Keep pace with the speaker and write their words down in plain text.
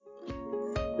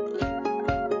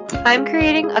I'm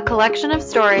creating a collection of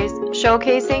stories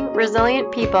showcasing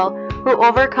resilient people who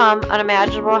overcome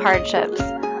unimaginable hardships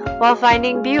while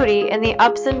finding beauty in the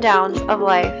ups and downs of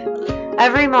life.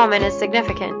 Every moment is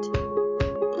significant.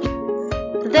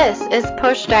 This is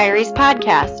Push Diaries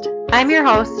Podcast. I'm your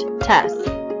host, Tess.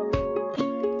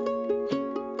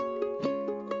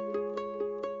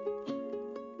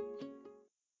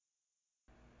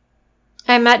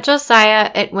 I met Josiah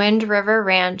at Wind River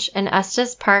Ranch in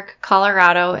Estes Park,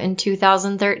 Colorado in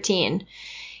 2013.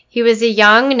 He was a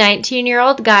young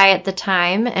 19-year-old guy at the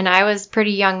time, and I was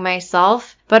pretty young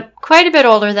myself, but quite a bit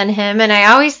older than him, and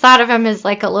I always thought of him as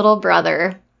like a little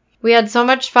brother. We had so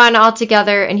much fun all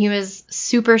together, and he was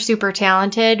super, super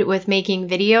talented with making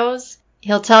videos.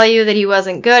 He'll tell you that he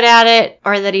wasn't good at it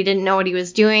or that he didn't know what he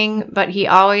was doing, but he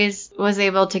always was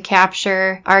able to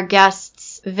capture our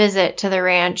guests' visit to the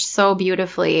ranch so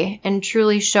beautifully and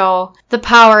truly show the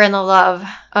power and the love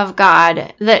of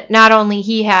God that not only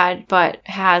he had, but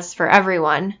has for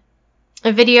everyone.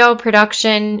 Video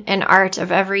production and art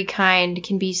of every kind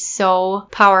can be so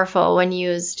powerful when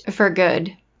used for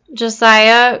good.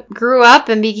 Josiah grew up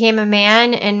and became a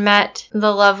man and met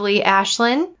the lovely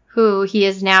Ashlyn, who he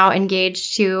is now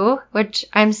engaged to, which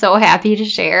I'm so happy to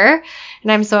share,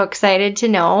 and I'm so excited to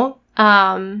know.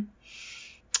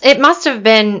 It must have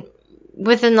been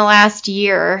within the last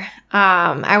year.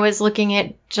 I was looking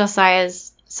at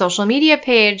Josiah's social media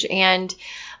page, and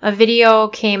a video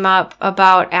came up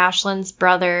about Ashlyn's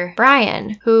brother,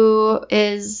 Brian, who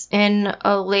is in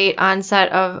a late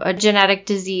onset of a genetic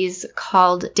disease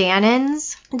called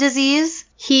Danon disease.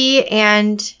 He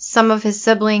and some of his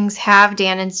siblings have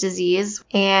Danon disease,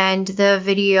 and the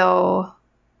video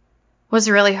was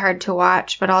really hard to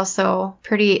watch, but also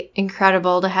pretty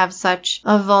incredible to have such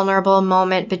a vulnerable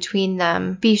moment between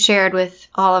them be shared with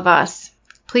all of us.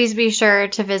 Please be sure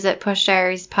to visit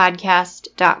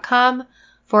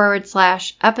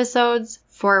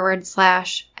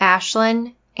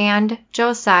pushdiariespodcast.com/episodes/Ashlyn and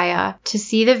Josiah to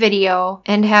see the video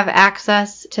and have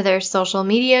access to their social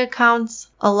media accounts,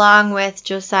 along with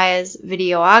Josiah's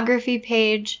videography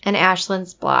page and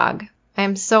Ashlyn's blog.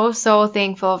 I'm so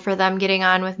thankful for them getting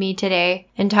on with me today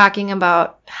and talking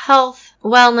about health,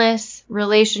 wellness,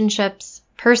 relationships,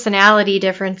 personality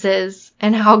differences,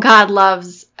 and how God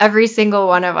loves every single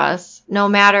one of us, no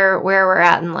matter where we're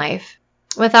at in life.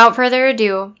 Without further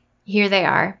ado, here they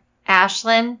are,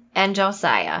 Ashlyn and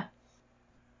Josiah.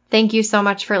 Thank you so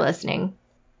much for listening.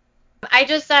 I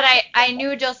just said I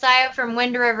knew Josiah from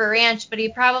Wind River Ranch, but he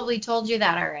probably told you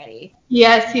that already.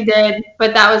 Yes, he did,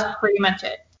 but that was pretty much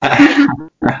it.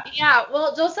 Yeah,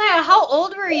 well, Josiah, how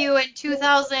old were you in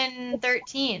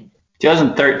 2013?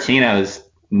 2013, I was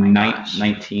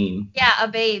 19. Yeah, a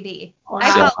baby. Wow.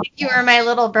 I felt like you were my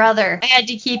little brother. I had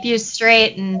to keep you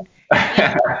straight and...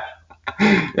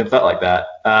 It felt like that.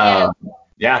 Yeah,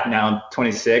 now I'm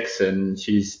 26 and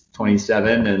she's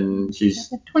 27 and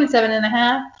she's 27 and a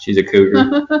half. She's a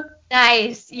cougar.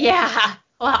 Nice. Yeah.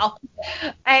 Wow.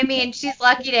 I mean, she's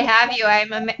lucky to have you. I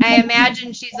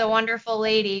imagine she's a wonderful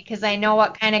lady because I know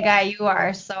what kind of guy you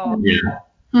are. So Yeah.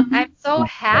 I'm so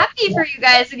happy for you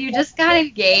guys, and you just got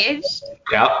engaged.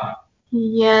 Yeah.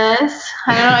 Yes.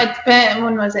 I don't know. It's been,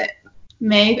 when was it?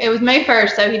 May. It was May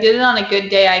 1st, so he did it on a good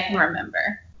day I can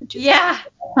remember. Yeah.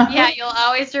 Yeah, you'll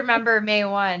always remember May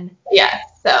 1. Yeah.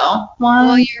 So,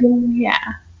 yeah.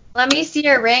 Let me see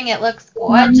your ring. It looks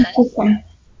gorgeous.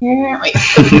 Here, wait,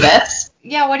 this.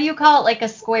 Yeah, what do you call it? Like a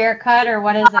square cut, or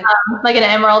what is it? Like an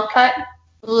emerald cut.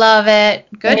 Love it.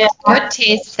 Good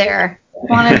taste there.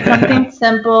 Wanted something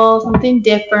simple, something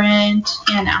different,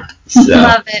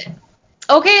 Love it.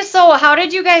 Okay, so how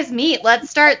did you guys meet? Let's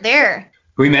start there.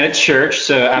 We met at church.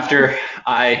 So after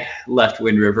I left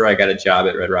Wind River, I got a job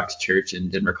at Red Rocks Church in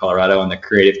Denver, Colorado on the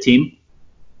creative team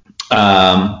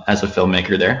as a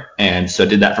filmmaker there. And so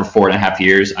did that for 4.5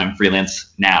 years. I'm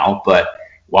freelance now, but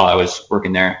while I was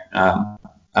working there,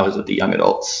 I was with the young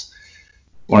adults,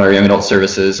 one of our young adult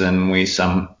services, and we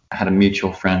had a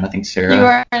mutual friend, I think Sarah. You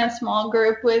were in a small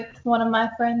group with one of my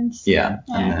friends. Yeah.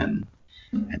 And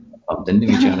then bumped into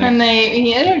each other. And they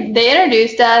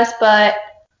introduced us, but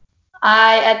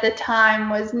I at the time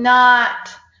was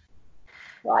not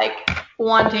like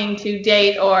wanting to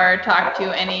date or talk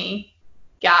to any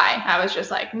guy. I was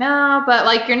just like, no, but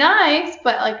like you're nice,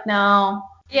 but like no.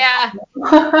 Yeah.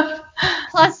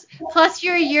 Plus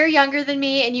you're a year younger than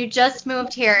me and you just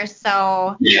moved here,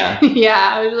 so yeah.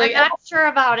 I was like, I'm not sure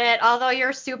about it, although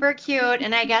you're super cute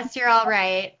and I guess you're all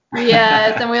right.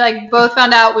 Yes, and we like both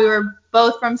found out we were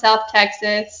both from South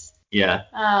Texas. Yeah.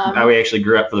 We actually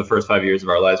grew up for the first 5 years of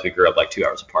our lives. We grew up like 2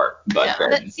 hours apart. But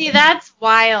see, that's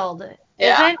wild.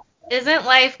 Yeah. Isn't? Isn't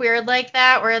life weird like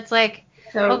that, where it's like,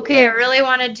 So, okay, I really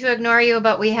wanted to ignore you,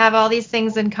 but we have all these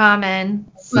things in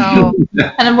common. So,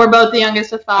 and we're both the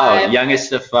youngest of 5. Oh,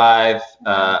 youngest of 5.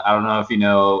 I don't know if you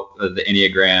know the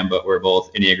Enneagram, but we're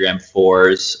both Enneagram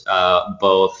 4s.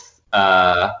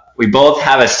 We both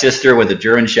have a sister with a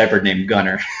German Shepherd named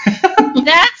Gunner.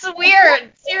 that's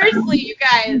weird. Seriously, you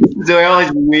guys. So we all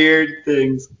these weird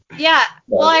things. Yeah.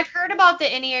 Well, I've heard about the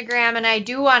Enneagram, and I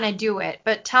do want to do it.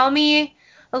 But tell me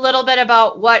a little bit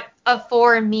about what a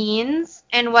 4 means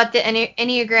and what the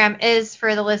Enneagram is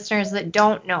for the listeners that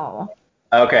don't know.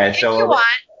 Okay, If so you want.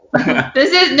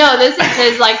 This is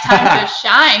his like time to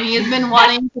shine. He has been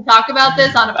wanting to talk about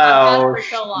this on a podcast for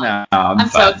so long. No, I'm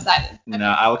so excited. No,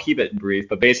 I will keep it brief.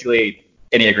 But basically,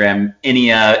 Enneagram,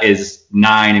 Ennea is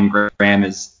 9 and gram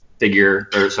is figure,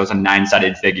 so it's a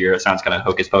 9-sided figure. It sounds kind of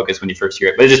hocus pocus when you first hear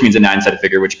it, but it just means a 9-sided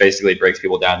figure, which basically breaks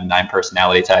people down to 9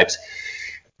 personality types.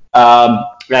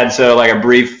 And so like a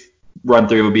brief run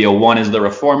through would be a 1 is the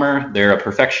reformer. They're a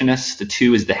perfectionist. The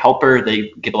 2 is the helper.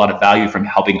 They get a lot of value from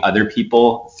helping other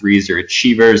people. 3s are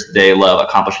achievers. They love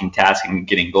accomplishing tasks and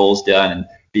getting goals done and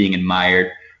being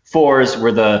admired. 4s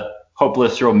were the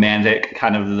hopeless romantic,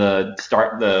 kind of the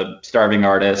starving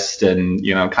artist, and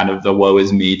kind of the woe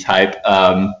is me type.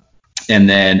 And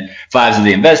then 5s are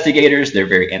the investigators. They're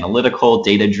very analytical,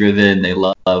 data driven. They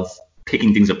love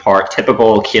picking things apart.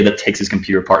 Typical kid that takes his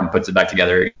computer apart and puts it back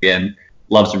together again.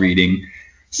 Loves reading.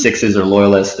 6s are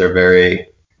loyalists. They're very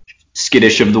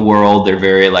skittish of the world. They're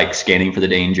very like scanning for the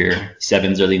danger.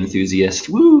 7s are the enthusiast.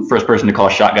 Woo! First person to call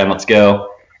a shotgun. Let's go.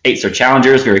 8s are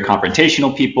challengers. Very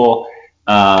confrontational people.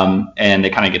 And they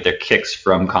kind of get their kicks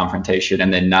from confrontation.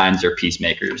 And then 9s are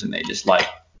peacemakers, and they just like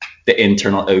the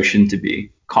internal ocean to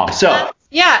be calm. So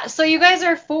yeah. So you guys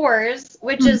are 4s,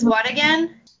 which is what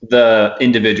again? The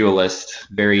individualist.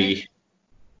 Very.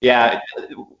 Yeah.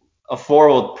 A 4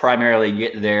 will primarily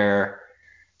get their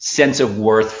sense of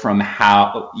worth from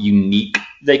how unique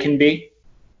they can be.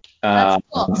 That's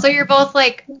cool. So you're both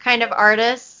like kind of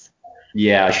artists.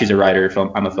 Yeah, she's a writer.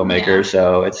 I'm a filmmaker, yeah.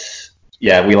 So it's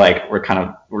we're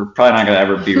probably not gonna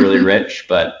ever be really rich,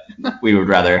 but we would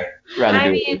rather do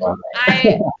it.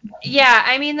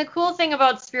 I mean, the cool thing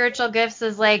about spiritual gifts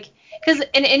is like, because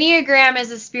an Enneagram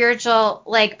is a spiritual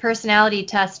like personality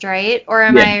test, right? Or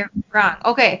am I wrong?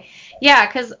 Okay. Yeah,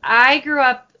 because I grew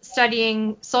up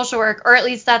studying social work, or at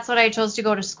least that's what I chose to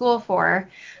go to school for.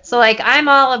 So like I'm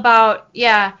all about,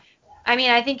 I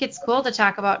mean, I think it's cool to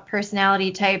talk about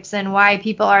personality types and why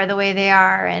people are the way they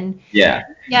are. And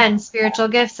and spiritual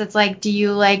gifts, it's like, do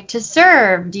you like to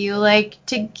serve? Do you like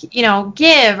to,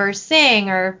 give or sing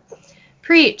or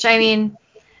preach? I mean,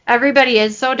 everybody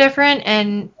is so different,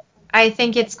 and I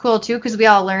think it's cool too because we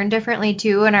all learn differently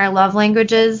too, and our love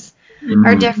languages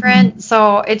are different.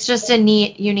 So it's just a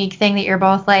neat, unique thing that you're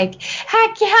both like,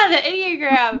 heck yeah, the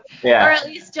Enneagram. Yeah. Or at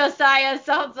least Josiah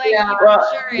sounds like he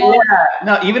sure is. Yeah.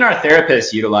 No, even our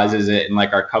therapist utilizes it in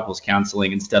like our couples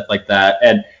counseling and stuff like that.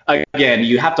 And again,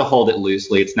 you have to hold it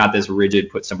loosely. It's not this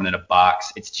rigid, put someone in a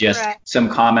box. It's just some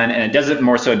common, and it doesn't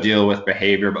more so deal with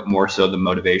behavior, but more so the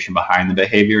motivation behind the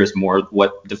behavior is more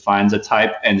what defines a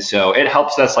type. And so it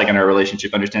helps us like in our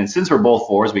relationship understand, since we're both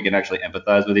 4s, we can actually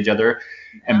empathize with each other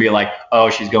and be like, oh,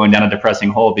 she's going down a depressing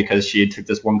hole because she took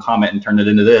this one comment and turned it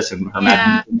into this, and her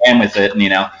man with it,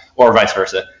 and or vice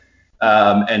versa.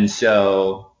 And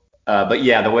so, but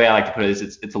yeah, the way I like to put it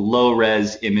is it's a low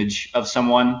res image of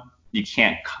someone. You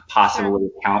can't possibly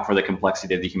account for the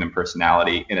complexity of the human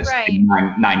personality in in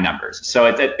nine numbers. So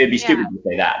it'd be stupid to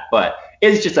say that, but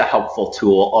it's just a helpful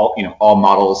tool. All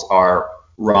models are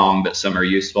wrong, but some are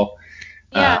useful.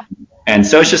 Yeah. And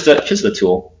so it's just a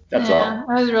tool. That's all. That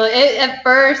was really at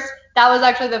first. That was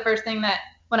actually the first thing that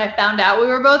when I found out we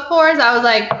were both 4s, I was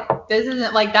like, this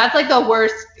isn't like, that's like the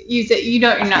worst. You say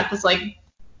you're not just like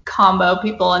combo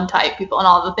people and type people and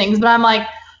all the things, but I'm like,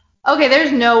 okay,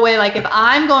 there's no way, like if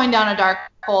I'm going down a dark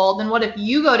hole, then what if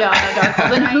you go down a dark hole?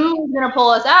 Then who's gonna pull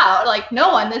us out? Like no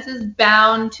one. This is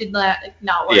bound to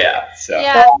not work. Yeah. So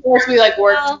of course we like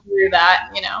worked through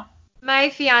that,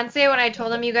 My fiance, when I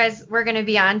told him you guys were going to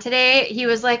be on today, he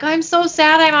was like, I'm so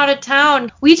sad I'm out of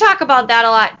town. We talk about that a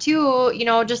lot too,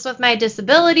 just with my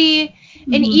disability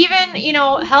and even,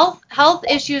 health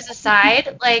issues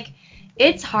aside, like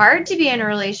it's hard to be in a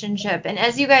relationship. And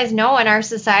as you guys know, in our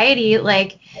society,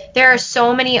 like there are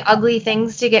so many ugly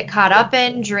things to get caught up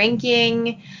in,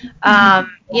 drinking,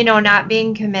 not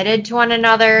being committed to one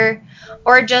another,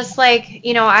 or just like,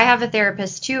 I have a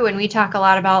therapist too, and we talk a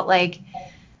lot about like,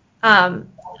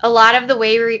 a lot of the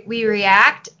way we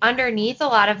react underneath a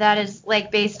lot of that is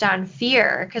like based on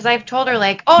fear. Because I've told her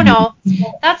like, oh no,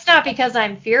 that's not because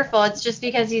I'm fearful. It's just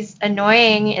because he's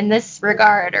annoying in this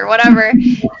regard or whatever.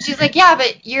 She's like, yeah,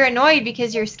 but you're annoyed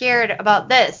because you're scared about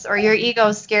this or your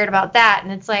ego's scared about that.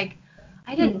 And it's like,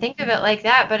 I didn't think of it like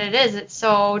that, but it is. It's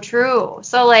so true.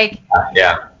 So like,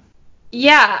 Yeah.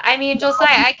 yeah, I mean,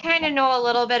 Josiah, I kind of know a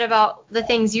little bit about the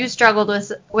things you struggled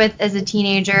with as a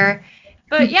teenager.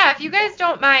 But yeah, if you guys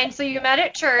don't mind, so you met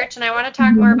at church, and I want to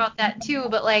talk more about that too,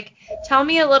 but like, tell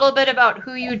me a little bit about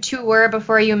who you two were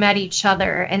before you met each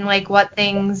other and like what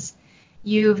things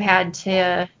you've had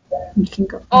to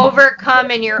overcome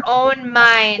in your own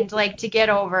mind, like to get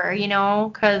over, you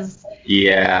know, because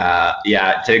Yeah.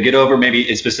 To get over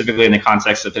maybe specifically in the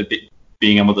context of it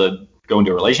being able to go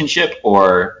into a relationship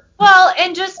or. well,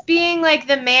 and just being like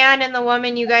the man and the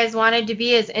woman you guys wanted to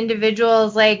be as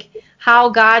individuals, like how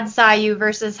God saw you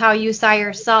versus how you saw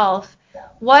yourself.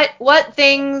 What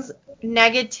things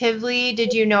negatively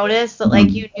did you notice that like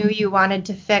you knew you wanted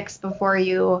to fix before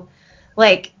you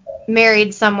like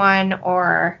married someone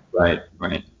or Right.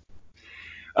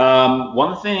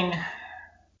 One thing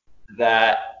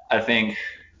that I think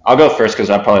I'll go first because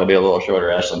I'll probably be a little shorter.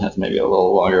 Ashlyn has maybe a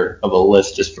little longer of a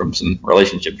list just from some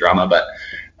relationship drama. But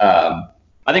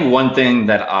I think one thing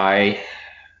that I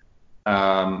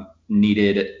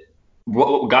needed,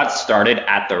 God started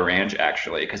at the ranch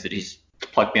actually, because it just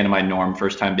plucked me into my norm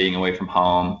first time being away from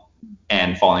home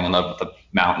and falling in love with the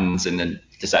mountains and then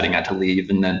deciding not to leave.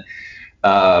 And then,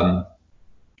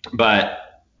 but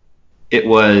it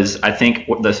was, I think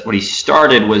what he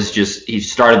started was just, he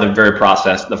started the very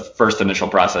process, the first initial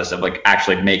process of like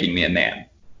actually making me a man,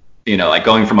 you know, like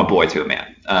going from a boy to a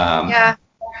man. yeah.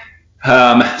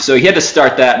 So he had to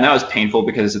start that, and that was painful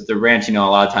because at the ranch, you know, a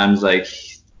lot of times like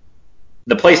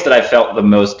the place that I felt the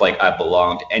most like I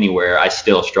belonged anywhere, I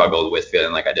still struggled with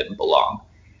feeling like I didn't belong.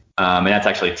 And that's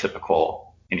actually a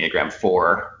typical Enneagram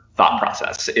 4 thought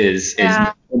process is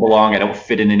I don't belong, I don't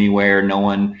fit in anywhere, no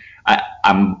one,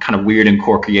 I'm kind of weird and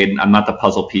quirky, and I'm not the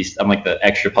puzzle piece, I'm like the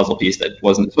extra puzzle piece that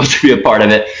wasn't supposed to be a part of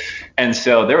it. And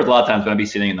so there was a lot of times when I'd be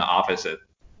sitting in the office at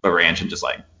the ranch and just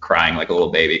like crying like a little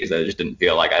baby because I just didn't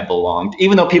feel like I belonged.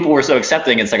 Even though people were so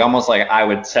accepting, it's like almost like I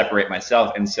would separate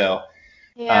myself. And so,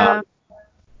 Yeah.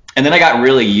 and then I got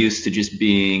really used to just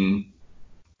being,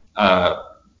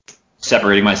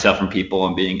 separating myself from people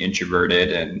and being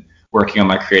introverted and working on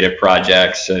my creative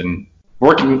projects and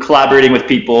collaborating with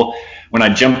people. When I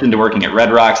jumped into working at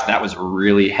Red Rocks, that was a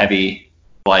really heavy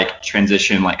like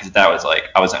transition, like, 'cause that was like,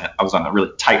 I was on a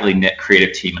really tightly knit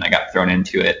creative team and I got thrown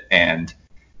into it, and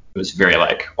it was very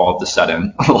like all of a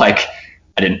sudden, like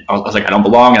I was like, I don't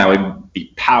belong, and I would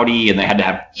be pouty, and they had to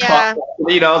have,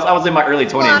 you know, I was in my early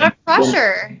 20s. A lot of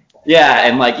pressure. Yeah,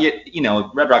 and like you know,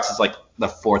 Red Rocks is like the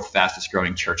 4th fastest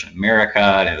growing church in America,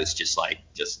 and it was just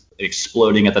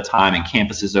exploding at the time, and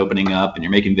campuses opening up, and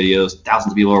you're making videos,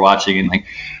 thousands of people are watching, and like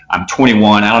I'm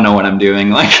 21, I don't know what I'm doing,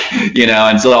 like, you know,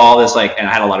 and so all this like, and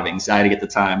I had a lot of anxiety at the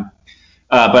time,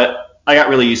 but I got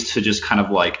really used to just kind of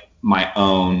like my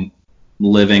own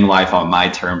living life on my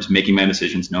terms, making my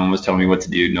decisions. No one was telling me what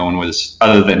to do. No one was,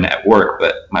 other than at work,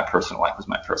 but my personal life was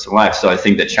my personal life. So I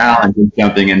think the challenge of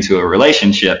jumping into a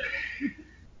relationship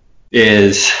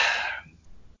is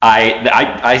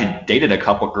I dated a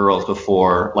couple girls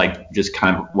before, like just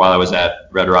kind of while I was at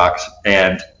Red Rocks,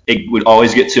 and it would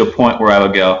always get to a point where I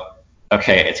would go,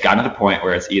 okay, it's gotten to the point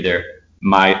where it's either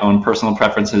my own personal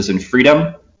preferences and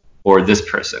freedom or this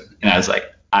person. And I was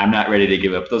like, I'm not ready to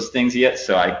give up those things yet,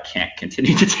 so I can't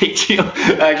continue to date you.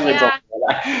 Actually,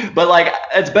 but like,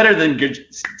 it's better than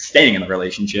staying in the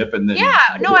relationship. And then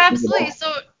no, absolutely.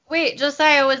 So wait,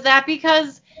 Josiah, was that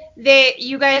because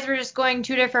you guys were just going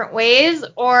 2 different ways,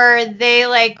 or they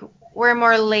like were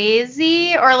more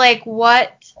lazy, or like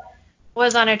what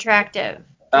was unattractive?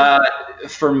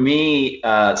 For me,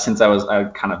 since I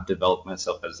kind of developed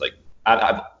myself as like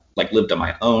I've like lived on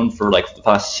my own for like the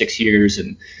past 6 years,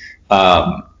 and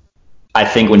I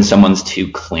think when someone's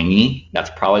too clingy, that's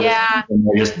probably just, and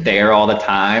they're just there all the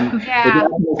time. Yeah.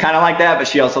 Kind of like that, but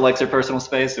she also likes her personal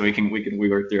space, so we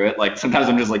work through it. Like sometimes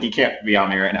I'm just like, you can't be on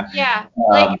me right now. Yeah.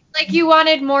 Like you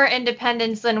wanted more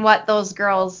independence than what those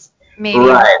girls maybe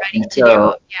were ready to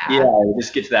do. Yeah, I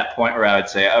just get to that point where I would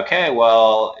say, okay,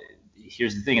 well,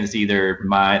 here's the thing: it's either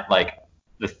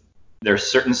there's a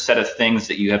certain set of things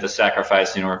that you have to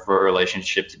sacrifice in order for a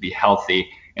relationship to be healthy,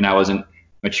 and I wasn't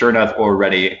mature enough or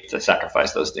ready to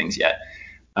sacrifice those things yet.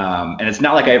 And it's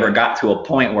not like I ever got to a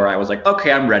point where I was like,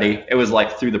 okay, I'm ready. It was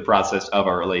like through the process of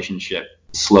our relationship,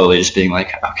 slowly just being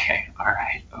like, okay, all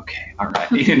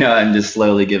right, you know, and just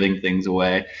slowly giving things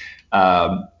away.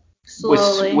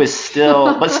 Slowly. was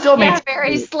still, but still Yeah,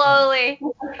 very slowly.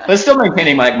 but still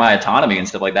maintaining like my autonomy and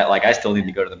stuff like that. Like I still need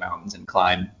to go to the mountains and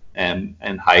climb and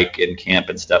hike and camp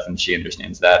and stuff, and she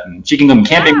understands that, and she can go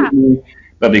camping with me,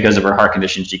 but because of her heart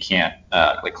condition, she can't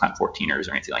like climb 14ers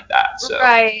or anything like that. So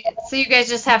Right. So you guys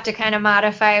just have to kind of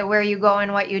modify where you go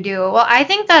and what you do. Well, I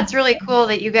think that's really cool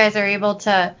that you guys are able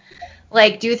to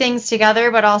like do things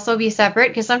together but also be separate,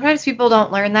 because sometimes people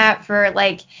don't learn that for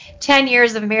like 10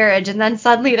 years of marriage, and then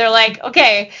suddenly they're like,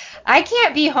 okay, I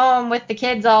can't be home with the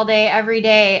kids all day every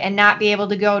day and not be able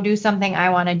to go do something I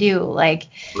want to do. Like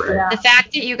right. the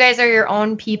fact that you guys are your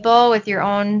own people with your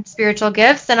own spiritual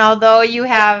gifts, and although you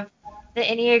have the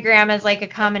Enneagram as like a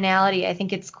commonality, I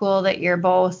think it's cool that you're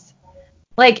both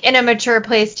like in a mature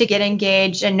place to get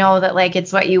engaged and know that like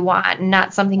it's what you want and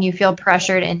not something you feel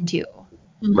pressured into.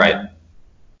 Right.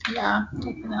 Yeah,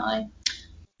 definitely.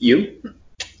 You?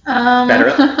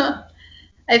 Better?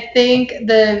 I think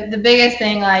the biggest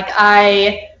thing, like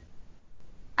I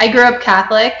grew up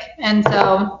Catholic, and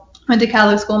so went to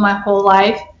Catholic school my whole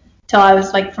life till I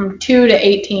was like from 2 to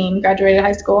 18, graduated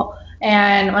high school.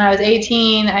 And when I was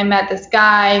 18, I met this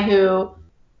guy who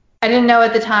I didn't know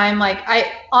at the time. Like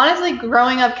I honestly,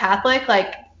 growing up Catholic,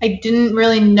 like I didn't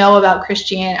really know about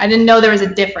Christianity. I didn't know there was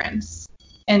a difference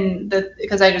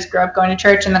because I just grew up going to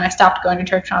church, and then I stopped going to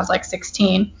church when I was like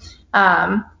 16.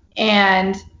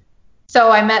 And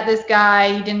so I met this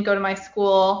guy. He didn't go to my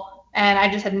school, and I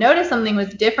just had noticed something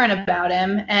was different about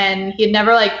him. And he had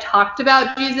never like talked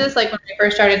about Jesus like when we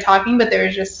first started talking, but there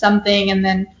was just something. And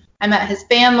then I met his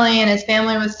family, and his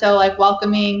family was so like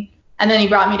welcoming. And then he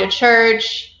brought me to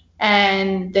church,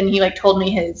 and then he like told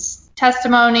me his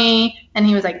testimony, and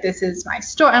he was like, "This is my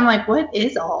story." I'm like, "What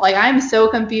is all?" Like I'm so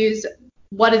confused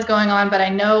what is going on, but I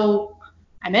know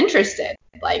I'm interested.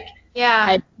 Like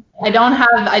Yeah. I don't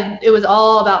have, it was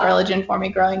all about religion for me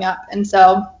growing up. And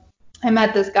so I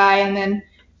met this guy and then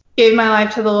gave my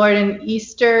life to the Lord in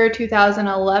Easter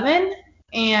 2011,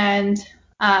 and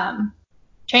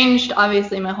changed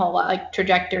obviously my whole like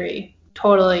trajectory,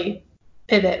 totally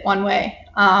pivot one way.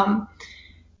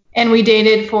 And we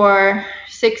dated for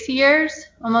 6 years,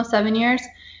 almost 7 years.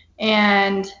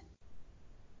 And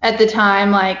at the time,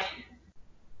 like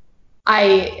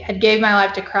I had gave my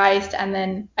life to Christ, and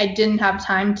then I didn't have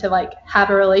time to like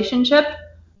have a relationship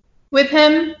with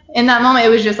him in that moment. It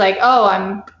was just like, oh,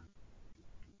 I'm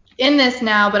in this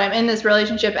now, but I'm in this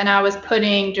relationship, and I was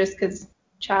putting, just because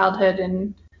childhood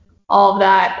and all of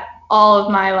that, all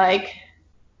of my like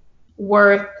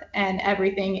worth and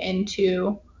everything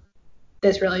into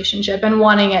this relationship and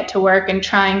wanting it to work and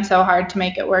trying so hard to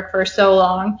make it work for so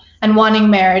long and wanting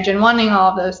marriage and wanting all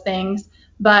of those things.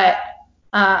 But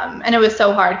and it was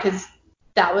so hard because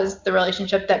that was the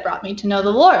relationship that brought me to know the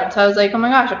Lord. So I was like, oh my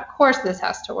gosh, of course this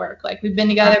has to work. Like we've been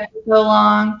together for so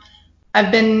long. I've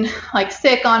been like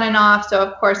sick on and off, so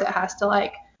of course it has to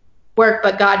like work,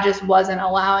 but God just wasn't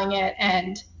allowing it.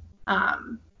 And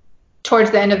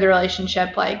towards the end of the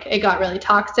relationship, like it got really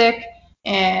toxic,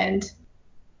 and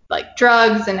like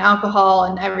drugs and alcohol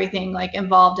and everything like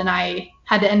involved, and I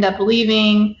had to end up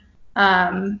leaving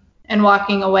and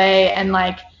walking away. And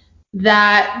like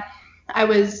that, I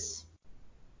was,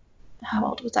 how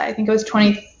old was I think I was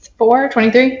 24,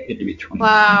 23. Get to be 20.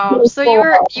 Wow. So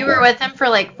you were with him for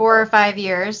like 4 or 5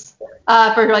 years?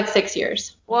 For like 6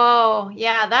 years. Whoa.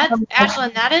 Yeah, that's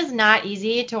Ashlyn, that is not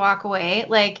easy to walk away.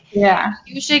 Like Yeah.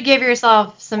 you should give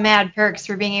yourself some mad perks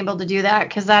for being able to do that,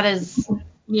 because that is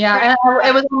Yeah, and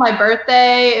it was on my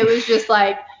birthday. It was just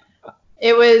like,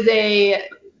 it was a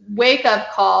wake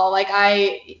up call. Like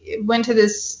I went to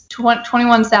this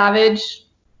 21 Savage,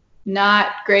 not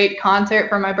great concert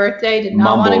for my birthday. Did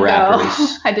not want to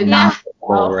go. I did not.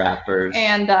 Mumble rappers.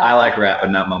 And I like rap,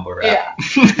 but not mumble rap.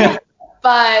 Yeah.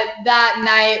 But that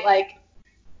night, like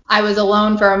I was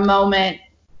alone for a moment,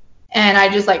 and I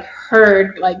just like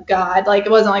heard like God. Like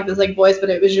it wasn't like this like voice, but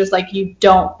it was just like, you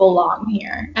don't belong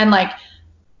here. And like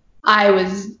I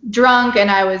was drunk,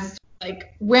 and I was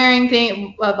like wearing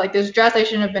things of like this dress I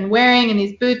shouldn't have been wearing, and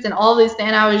these boots and all these things.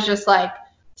 And I was just like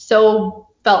felt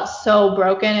so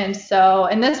broken.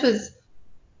 And this was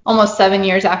almost 7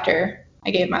 years after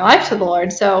I gave my life to the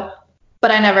Lord. So,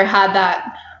 but I never had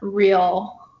that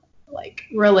real like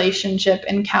relationship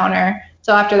encounter.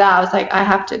 So after that, I was like,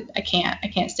 I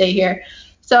can't stay here.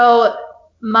 So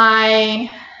my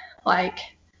like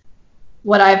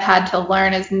what I've had to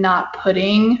learn is not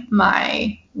putting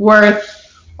my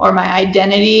worth or my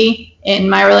identity in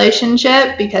my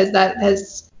relationship, because that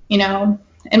has,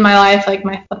 in my life, like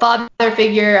my father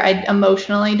figure, I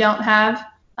emotionally don't have.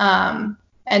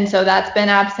 And so that's been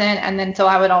absent. And then so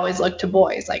I would always look to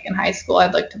boys. Like in high school,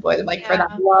 I'd look to boys like for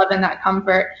that love and that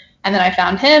comfort. And then I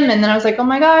found him, and then I was like, oh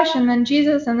my gosh, and then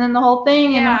Jesus, and then the whole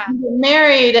thing, and Yeah. I'm getting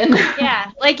married, and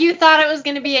Yeah, like you thought it was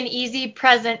going to be an easy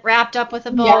present wrapped up with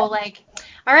a bow. Yeah. Like,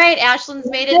 all right, Ashlyn's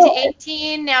made it to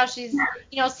 18. Now she's,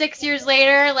 6 years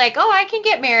later, like, oh, I can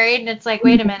get married. And it's like,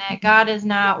 wait a minute, God is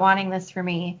not wanting this for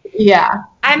me. yeah,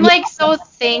 I'm like so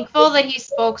thankful that he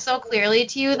spoke so clearly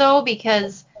to you, though,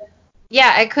 because,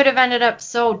 yeah, it could have ended up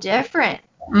so different.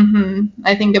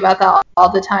 I think about that all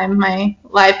the time. My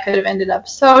life could have ended up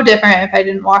so different if I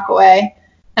didn't walk away.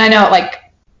 And I know it like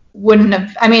wouldn't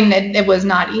have, I mean, it was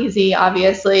not easy,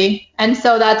 obviously. And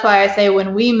so that's why I say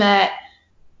when we met,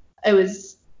 it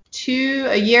was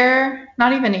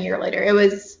not even a year later. It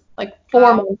was like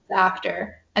 4 months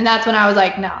after. And that's when I was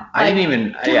like, no. I didn't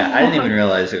even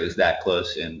realize it was that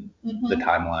close in the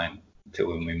timeline to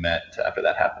when we met to after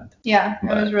that happened. Yeah,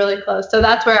 it was really close. So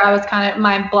that's where I was kind of,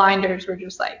 my blinders were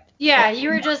just like. Yeah, you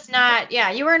were just not,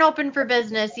 you weren't open for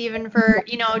business, even for,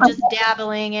 just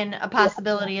dabbling in a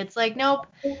possibility. It's like, nope,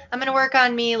 I'm going to work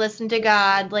on me, listen to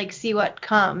God, like, see what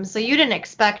comes. So you didn't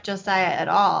expect Josiah at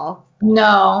all.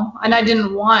 No, and I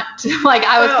didn't want to. Like,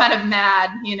 I was kind of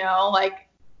mad, like,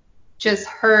 just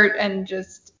hurt, and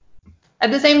just,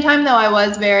 at the same time, though, I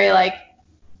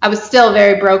was still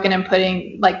very broken and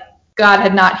God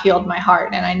had not healed my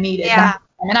heart, and I needed that.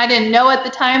 And I didn't know at the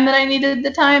time that I needed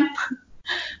the time.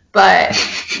 But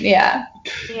yeah.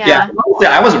 Yeah.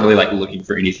 I wasn't really like looking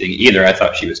for anything either. I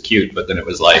thought she was cute, but then it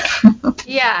was like,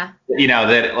 yeah,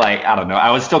 that like, I don't know.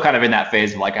 I was still kind of in that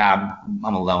phase of like, I'm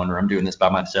a loner. I'm doing this by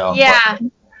myself. Yeah.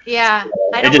 Yeah.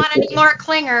 I don't want any more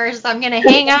clingers. I'm going to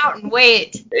hang out and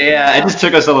wait. Yeah. It just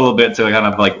took us a little bit to kind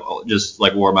of like, just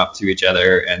like warm up to each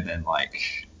other. And then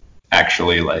like,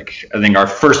 actually like, I think our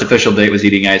first official date was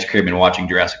eating ice cream and watching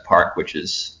Jurassic Park, which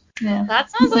is. Yeah. That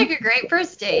sounds like a great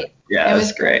first date. Yeah, it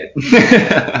was great.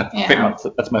 Yeah.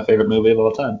 That's my favorite movie of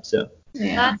all time. So.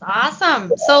 Yeah. That's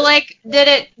awesome. So, like, did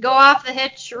it go off the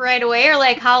hitch right away, or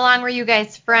like, how long were you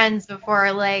guys friends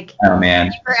before, like, oh man,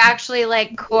 you were actually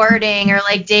like courting or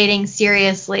like dating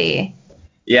seriously?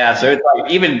 Yeah. So it's like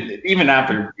even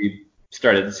after we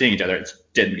started seeing each other, it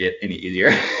didn't get any easier.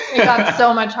 It got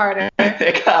so much harder.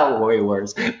 It got way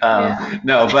worse.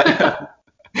 No, but.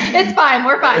 It's fine.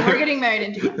 We're fine. We're getting married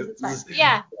in 2 months. It's fine.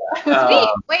 Yeah. Sweet.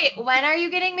 Wait, when are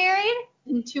you getting married?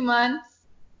 In 2 months.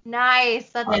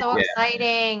 Nice. That's so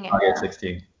exciting. August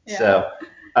 16th.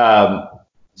 Yeah.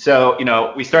 So,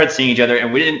 we started seeing each other,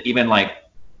 and we didn't even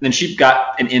then she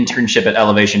got an internship at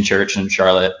Elevation Church in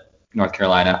Charlotte, North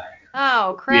Carolina.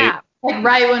 Oh, crap. Like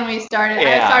right when we started,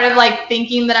 I started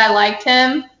thinking that I liked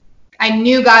him. I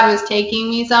knew God was taking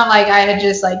me some, I had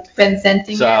just been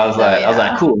sensing. So I was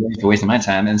like, cool, thanks for wasting my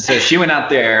time. And so she went out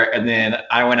there, and then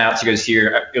I went out to go see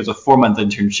her. It was a 4-month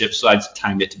internship, so I just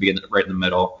timed it to be right in the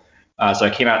middle. So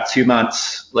I came out 2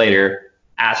 months later,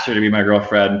 asked her to be my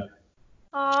girlfriend.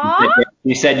 Aww.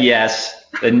 She said yes.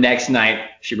 The next night,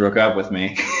 she broke up with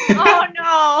me. Oh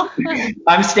no.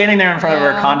 I'm standing there in front of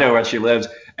her condo where she lives,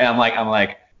 and I'm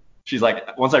like, she's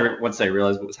like, once I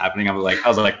realized what was happening, I was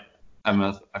like. I'm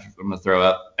gonna throw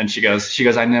up. And she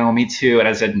goes, I know, me too. And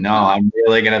I said, no, I'm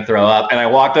really gonna throw up. And I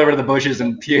walked over to the bushes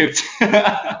and puked.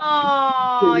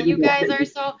 Oh, you guys are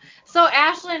so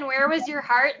Ashlyn, where was your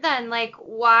heart then?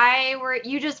 Why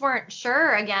you just weren't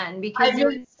sure again? Because you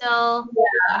were still.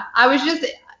 Yeah, I was just,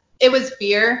 it was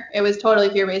fear. It was totally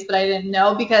fear-based, but I didn't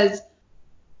know, because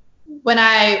when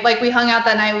we hung out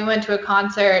that night, we went to a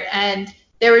concert, and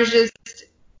there was just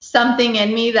something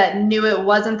in me that knew it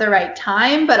wasn't the right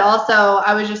time, but also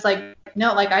I was just like,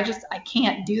 no, I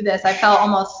can't do this. I felt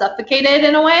almost suffocated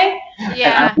in a way.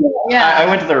 Yeah. I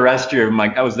went to the restroom.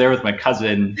 I was there with my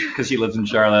cousin because he lives in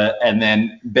Charlotte, and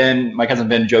then my cousin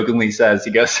Ben jokingly says,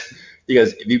 he goes,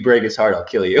 if you break his heart, I'll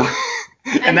kill you.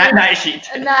 and that night she did.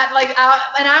 And that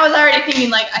I was already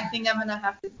thinking I think I'm gonna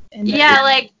have to end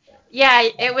it. Yeah,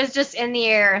 it was just in the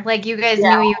air. You guys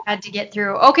knew you had to get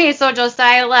through. Okay, so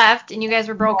Josiah left, and you guys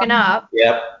were broken up.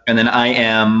 Yep. And then I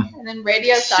am. And then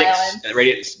radio silence.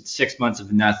 6 months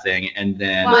of nothing, and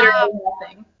then. Literally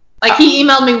nothing. He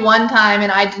emailed me one time,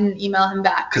 and I didn't email him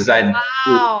back. Because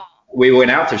we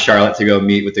went out to Charlotte to go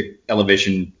meet with the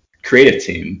Elevation creative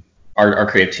team. Our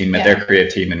creative team met their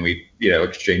creative team, and we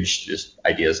exchanged just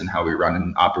ideas and how we run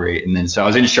and operate. And then so I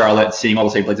was in Charlotte, seeing all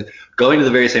the same places, going to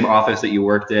the very same office that you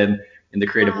worked in the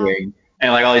creative wing,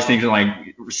 and all these things,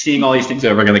 and seeing all these things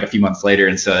over again a few months later.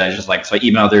 And so I was just so I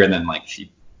emailed her, and then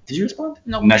did you respond?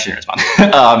 No, she didn't respond.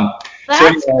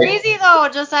 That's crazy though,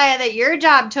 Josiah, that your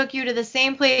job took you to the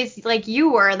same place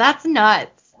you were. That's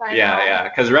nuts. Yeah,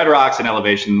 because Red Rocks and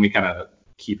Elevation, we kind of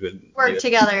work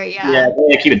together. Yeah,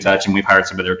 keep in touch, and we've hired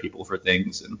some other people for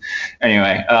things. And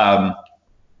anyway,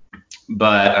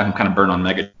 but I'm kind of burned on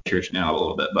mega church now a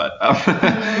little bit, but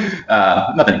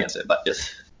nothing against it, but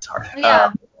just it's hard.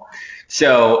 Yeah.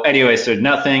 So anyway, so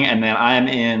nothing, and then I'm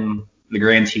in the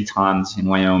Grand Tetons in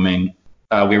Wyoming.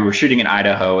 We were shooting in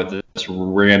Idaho at this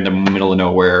random middle of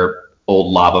nowhere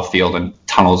old lava field and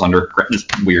tunnels under this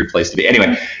weird place to be. Anyway,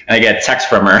 and I get a text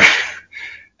from her,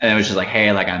 and it was just like,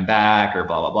 hey, like I'm back or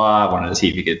blah blah blah. I wanted to see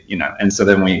if you could, And so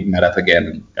then we met up again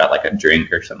and got like a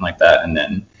drink or something like that, and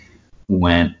then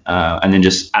went, and then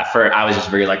just at first I was just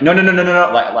very like, no,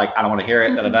 like I don't want to hear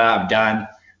it, I'm done.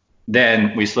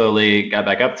 Then we slowly got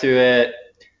back up to it,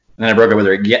 and then I broke up with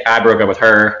her. I broke up with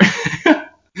her,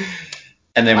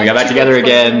 and then we got back together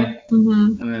again,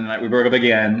 and then we broke up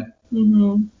again,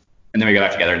 and then we got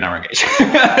back together, and now we're engaged.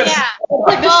 Yeah.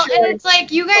 Well, and it's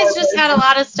like you guys just had a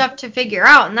lot of stuff to figure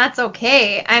out, and that's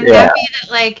okay. I'm happy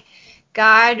that like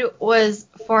God was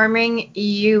forming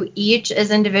you each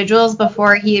as individuals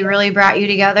before he really brought you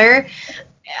together.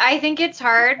 I think it's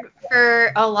hard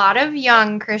for a lot of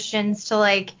young Christians to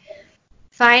like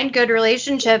find good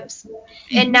relationships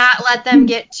and not let them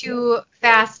get too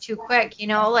fast, too quick.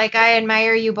 Like I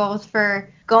admire you both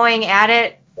for going at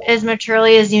it as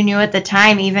maturely as you knew at the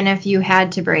time, even if you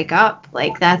had to break up.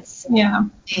 Like that's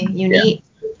unique.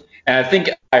 And I think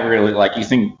I really I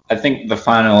think the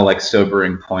final like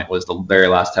sobering point was the very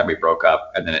last time we broke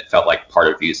up, and then it felt like part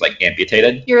of you is like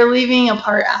amputated. You're leaving a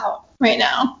part out right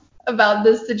now about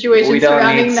this situation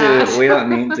surrounding that. We don't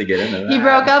need to get into that. He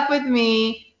broke up with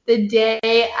me the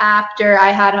day after I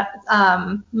had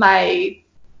my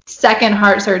second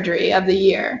heart surgery of the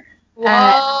year.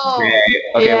 Whoa.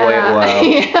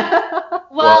 Wait.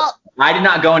 Well, I did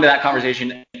not go into that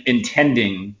conversation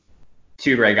intending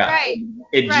to break up. Right.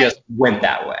 It just went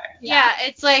that way. Yeah,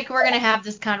 it's like we're gonna have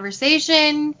this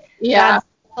conversation. Yeah. God's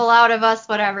pull out of us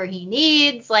whatever he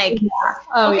needs. Like,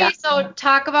 so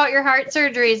talk about your heart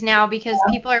surgeries now, because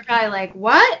people are probably like,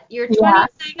 what? You're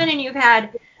 27 and you've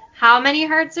had how many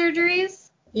heart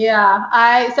surgeries? Yeah.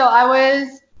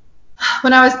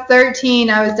 When I was 13,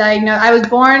 I was diagnosed. I was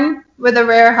born with a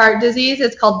rare heart disease.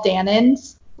 It's called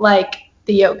Dannon's, like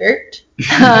the yogurt.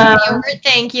 Yogurt,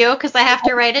 thank you, because I have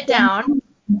to write it down.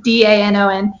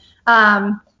 DANON.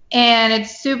 And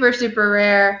it's super, super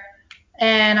rare.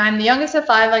 And I'm the youngest of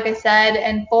 5, like I said,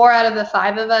 and 4 out of the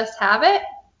 5 of us have it.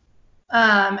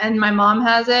 And my mom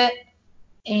has it,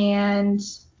 and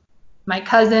my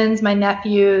cousins, my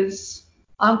nephews,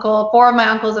 4 of my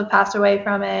uncles have passed away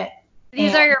from it.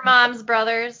 These are your mom's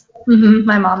brothers? Mm-hmm,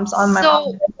 my mom's on my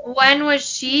mom. So when was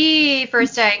she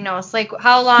first diagnosed? Like,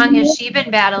 how long has she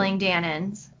been battling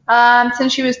Dannon's?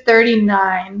 Since she was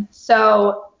 39.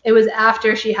 So it was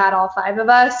after she had all 5 of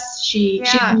us. She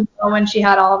didn't know when she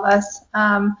had all of us.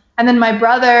 And then my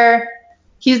brother,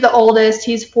 he's the oldest.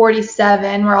 He's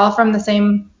 47. We're all from the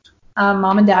same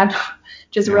mom and dad,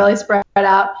 just really spread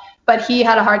out. But he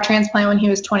had a heart transplant when he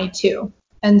was 22.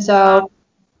 And so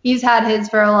he's had his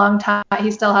for a long time.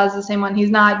 He still has the same one. He's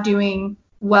not doing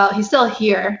well. He's still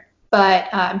here, but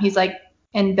he's like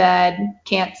in bed,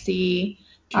 can't see.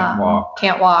 Can't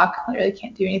walk, literally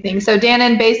can't do anything. So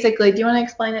Dannon, basically, do you want to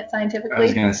explain it scientifically? I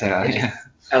was going to say,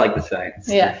 I like the science.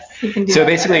 Yes, you can do So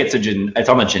basically, it's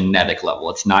on a genetic level.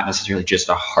 It's not necessarily just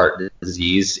a heart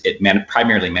disease. It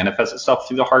primarily manifests itself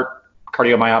through the heart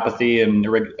cardiomyopathy and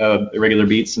irregular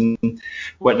beats and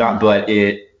whatnot. But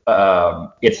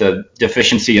it's a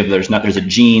deficiency of there's a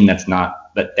gene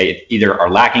that they either are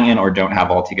lacking in or don't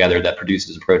have altogether that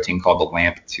produces a protein called the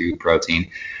LAMP2 protein,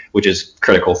 which is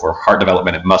critical for heart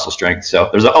development and muscle strength. So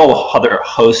there's a whole other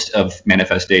host of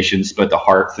manifestations, but the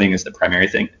heart thing is the primary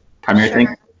thing.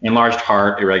 Enlarged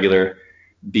heart, irregular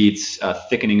beats,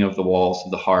 thickening of the walls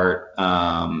of the heart,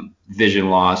 vision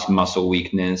loss, muscle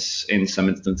weakness. In some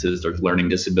instances, there's learning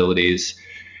disabilities.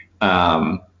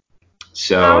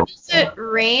 So how does it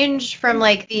range from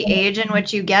like the age in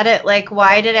which you get it? Like,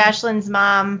 why did Ashlyn's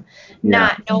mom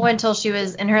not know until she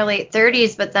was in her late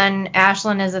 30s, but then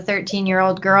Ashlyn as a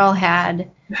 13-year-old girl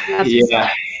had?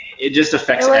 It just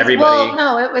affects everybody. Well,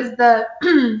 no, it was the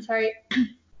sorry.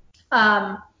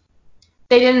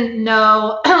 They didn't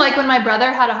know. Like when my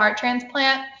brother had a heart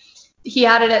transplant, he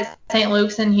had it at St.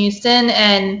 Luke's in Houston,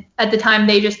 and at the time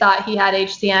they just thought he had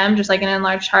HCM, just like an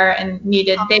enlarged heart, and they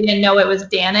didn't know it was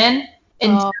Dannon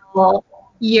until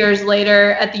years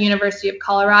later at the University of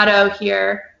Colorado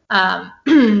here.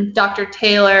 Dr.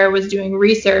 Taylor was doing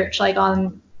research like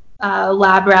on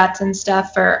lab rats and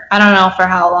stuff for I don't know for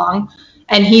how long,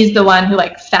 and he's the one who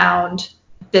like found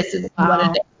this is what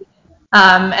it is.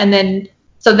 And then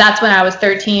so that's when I was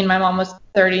 13. My mom was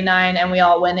 39, and we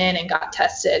all went in and got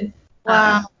tested.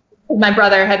 Wow. My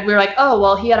brother we were like, oh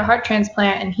well, he had a heart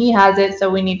transplant and he has it, so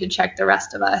we need to check the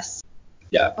rest of us.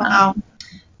 Yeah. Wow.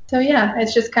 So yeah,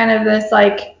 it's just kind of this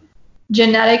like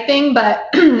genetic thing, but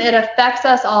it affects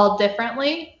us all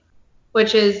differently,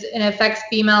 it affects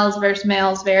females versus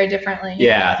males very differently.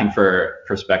 Yeah, I think for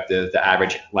perspective, the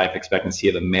average life expectancy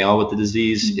of a male with the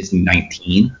disease is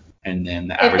 19, and then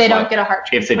the average if they don't get a heart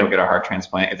transplant. If they don't get a heart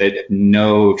transplant, if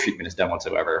no treatment is done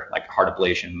whatsoever, like heart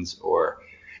ablations or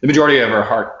the majority of our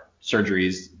heart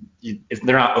surgeries,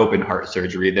 they're not open heart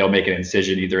surgery. They'll make an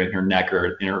incision either in her neck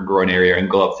or in her groin area and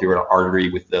go up through an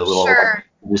artery with the little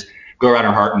just go around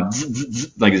her heart and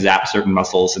like zap certain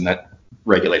muscles, and that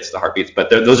regulates the heartbeats.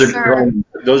 But those are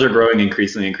growing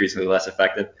increasingly less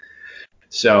effective.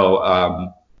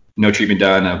 So no treatment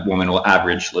done, a woman will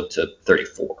average live to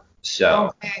 34.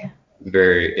 So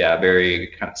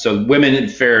very. So women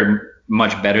fare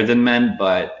much better than men,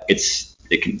 but it's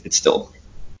still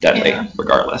deadly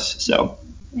regardless. So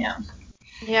Yeah.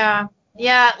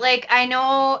 Like I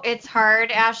know it's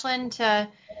hard, Ashlyn, to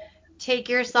take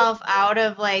yourself out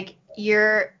of like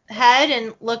your head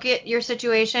and look at your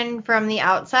situation from the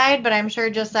outside, but I'm sure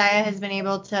Josiah has been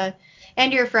able to,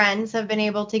 and your friends have been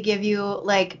able to give you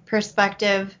like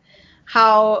perspective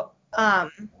how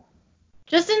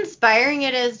just inspiring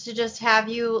it is to just have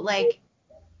you like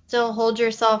still hold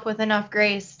yourself with enough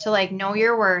grace to like know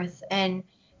your worth and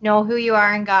know who you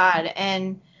are in God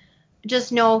and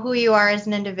just know who you are as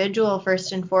an individual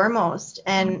first and foremost.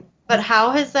 But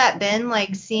how has that been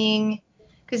like seeing,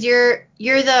 because you're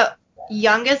the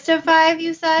youngest of 5,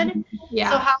 you said?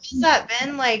 Yeah. So how has that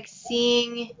been like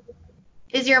seeing,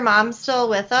 is your mom still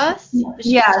with us?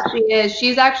 She is.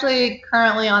 She's actually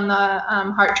currently on the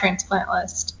heart transplant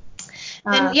list.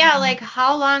 And like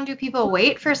how long do people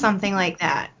wait for something like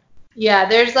that? Yeah,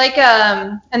 there's like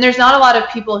and there's not a lot of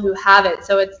people who have it,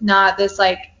 so it's not this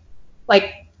like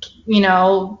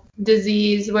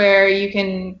disease where you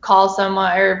can call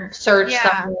someone or search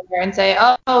somewhere and say,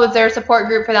 oh, is there a support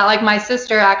group for that? Like my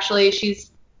sister actually,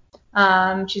 she's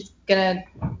gonna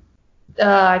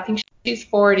I think she's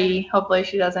 40. Hopefully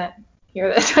she doesn't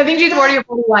hear this. I think she's 40 or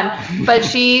 41, but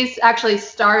she's actually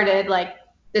started like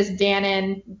this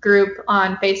Dannon group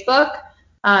on Facebook.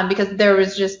 Because there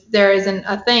isn't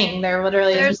a thing.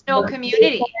 There's no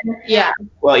community. Yeah.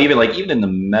 Well, even in the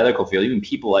medical field, even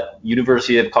people at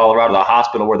University of Colorado, the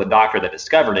hospital where the doctor that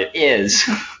discovered it is,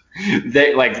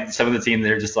 they like some of the team,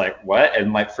 they're just like, what?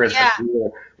 And like for instance,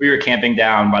 we were camping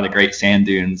down by the Great Sand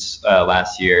Dunes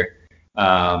last year,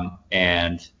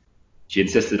 and she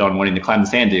insisted on wanting to climb the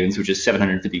sand dunes, which is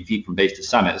 750 feet from base to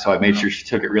summit. So I made sure she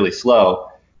took it really slow.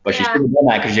 But she shouldn't have done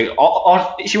that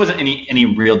because she wasn't in any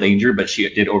real danger, but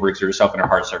she did overexert herself and her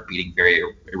heart started beating very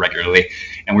irregularly.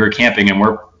 And we were camping, and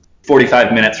we're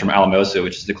 45 minutes from Alamosa,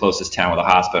 which is the closest town with a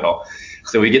hospital.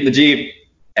 So we get in the Jeep,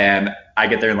 and I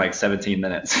get there in like 17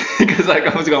 minutes because I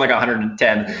was going like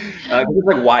 110. It's like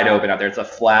wide open out there. It's a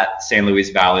flat San Luis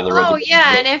Valley.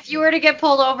 And if you were to get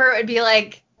pulled over, it would be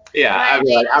like, I'd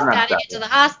be like, I'm not gotta get to the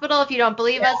hospital. If you don't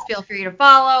believe us, feel free to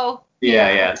follow.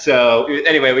 Yeah. So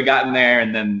anyway, we got in there,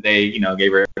 and then they,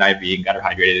 gave her an IV and got her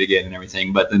hydrated again and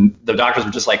everything. But then the doctors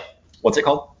were just like, "What's it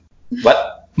called?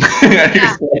 What?"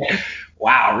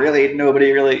 Wow, really?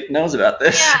 Nobody really knows about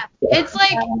this. Yeah, it's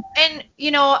like, and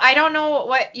I don't know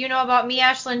what you know about me,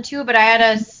 Ashlyn, too, but I had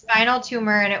a spinal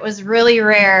tumor, and it was really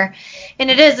rare.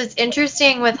 And it's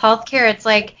interesting with healthcare. It's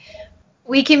like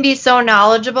we can be so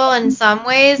knowledgeable in some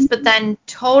ways, but then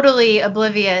totally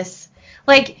oblivious.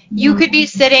 Like you could be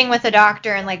sitting with a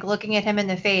doctor and like looking at him in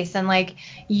the face, and like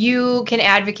you can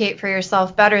advocate for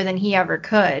yourself better than he ever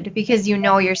could because you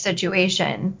know your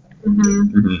situation.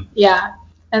 Yeah,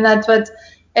 and that's what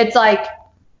it's like,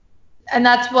 and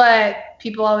that's what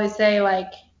people always say.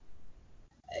 Like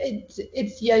it's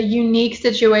a unique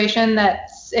situation that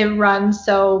it runs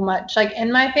so much like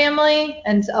in my family,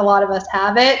 and a lot of us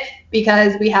have it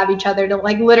because we have each other to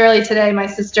like. Literally today, my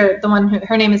sister, the one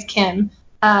her name is Kim.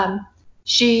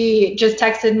 She just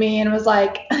texted me and was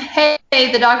like, hey,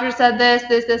 the doctor said this,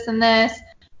 and this.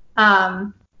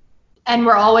 And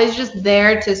we're always just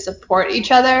there to support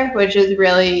each other, which is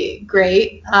really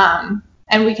great.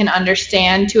 And we can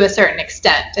understand to a certain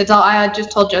extent. It's all, I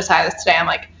just told Josiah this today. I'm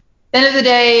like, at the end of the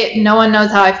day, no one knows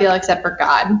how I feel except for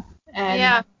God.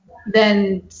 And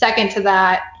then second to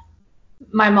that,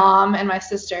 my mom and my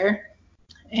sister.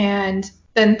 And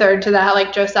then third to that,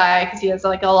 like Josiah, because he has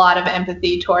like a lot of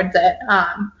empathy towards it.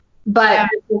 But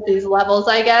with these levels,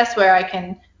 I guess, where I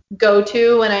can go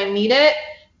to when I need it.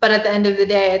 But at the end of the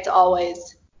day, it's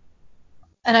always,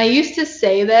 and I used to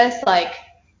say this, like,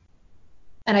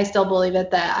 and I still believe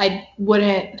it, that I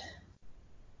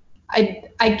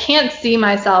can't see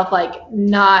myself like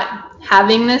not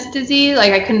having this disease.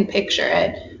 Like I couldn't picture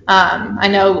it. I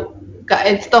know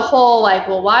it's the whole like,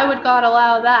 well, why would God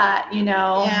allow that,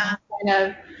 Yeah. kind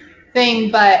of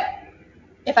thing. But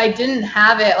if I didn't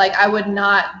have it, like, I would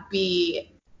not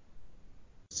be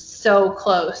so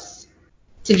close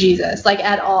to Jesus, like,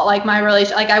 at all. Like, my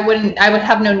relation, like, I would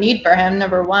have no need for him,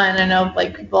 number one. I know,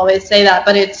 like, people always say that,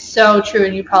 but it's so true,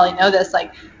 and you probably know this,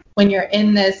 like, when you're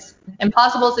in this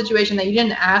impossible situation that you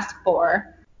didn't ask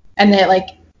for, and that, like,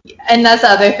 and that's the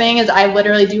other thing is I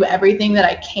literally do everything that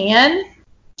I can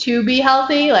to be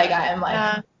healthy. Like, I am,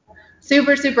 like,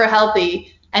 super, super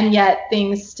healthy, and yet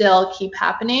things still keep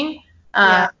happening.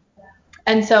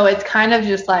 And so it's kind of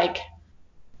just, like,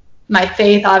 my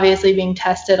faith obviously being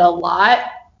tested a lot,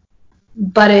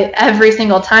 but every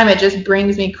single time it just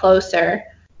brings me closer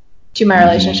to my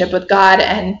relationship with God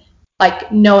and,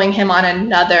 like, knowing him on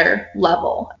another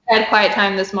level. I had quiet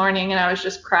time this morning and I was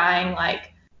just crying,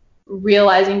 like,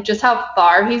 realizing just how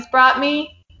far he's brought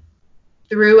me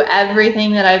through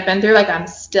everything that I've been through. Like, I'm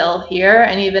still here,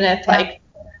 and even if, like,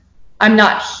 I'm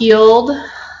not healed,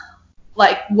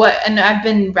 like, and I've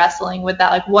been wrestling with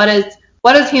that, like, what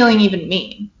does healing even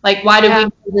mean? Like, why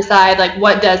do we decide, like,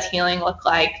 what does healing look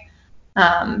like?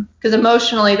 Because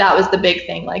emotionally, that was the big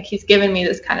thing. Like, he's given me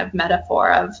this kind of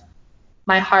metaphor of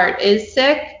my heart is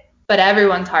sick, but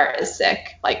everyone's heart is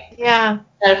sick. Like,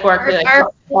 metaphorically, like,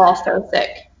 we're all so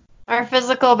sick. Our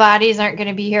physical bodies aren't going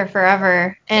to be here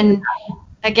forever. And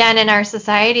again, in our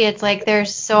society, it's like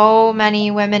there's so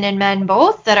many women and men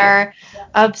both that are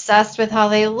obsessed with how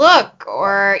they look,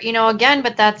 or, again,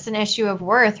 but that's an issue of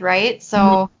worth, right?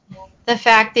 So the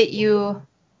fact that you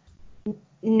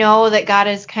know that God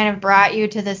has kind of brought you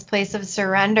to this place of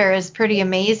surrender is pretty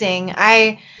amazing.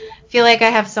 I feel like I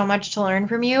have so much to learn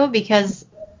from you because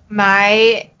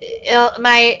my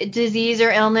disease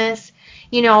or illness,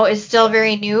 is still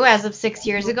very new as of 6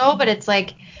 years ago, but it's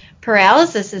like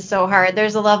paralysis is so hard.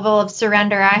 There's a level of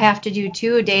surrender I have to do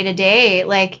too, day to day.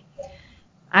 Like,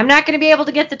 I'm not going to be able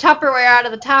to get the Tupperware out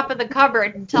of the top of the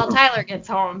cupboard until Tyler gets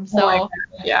home. So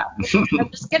I'm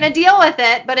just going to deal with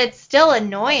it, but it's still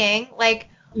annoying. Like,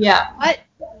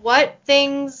 what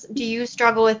things do you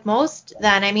struggle with most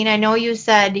then? I mean, I know you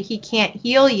said he can't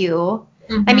heal you.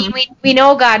 I mean, we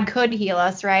know God could heal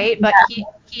us, right? But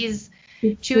he's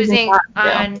choosing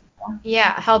on,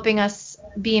 helping us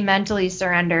be mentally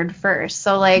surrendered first.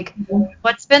 So, like,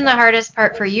 what's been the hardest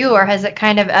part for you, or has it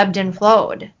kind of ebbed and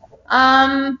flowed?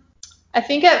 I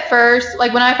think at first,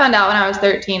 like, when I found out when I was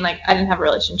 13, like, I didn't have a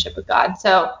relationship with God.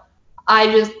 So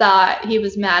I just thought he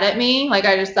was mad at me. Like,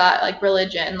 I just thought, like,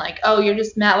 religion, like, oh, you're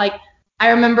just mad. Like, I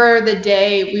remember the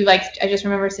day I just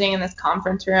remember sitting in this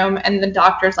conference room and the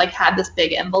doctors, like, had this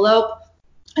big envelope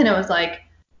and it was like,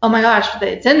 oh my gosh,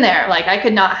 it's in there. Like, I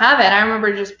could not have it. And I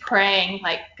remember just praying,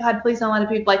 like, God, please don't let it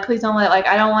be, like, please don't let it, like,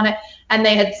 I don't want it. And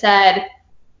they had said,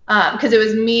 because it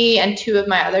was me and two of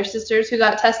my other sisters who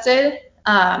got tested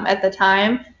at the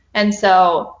time. And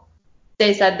so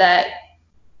they said that,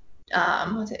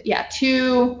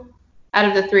 two out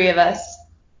of the three of us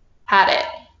had it.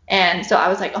 And so I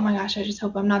was like, oh my gosh, I just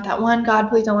hope I'm not that one. God,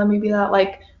 please don't let me be that,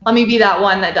 like, let me be that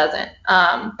one that doesn't.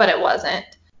 But it wasn't.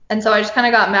 And so I just kind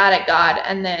of got mad at God.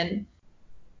 And then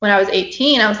when I was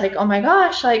 18, I was like, oh my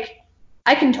gosh, like,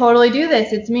 I can totally do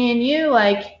this. It's me and you.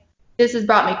 Like, this has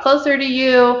brought me closer to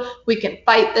you. We can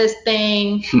fight this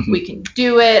thing. We can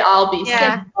do it. I'll be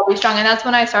sick. I'll be strong. And that's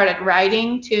when I started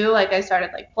writing too. Like, I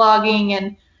started, like, blogging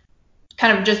and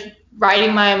kind of just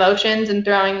writing my emotions and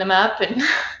throwing them up and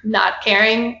not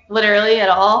caring literally at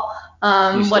all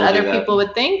what other people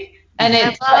would think. And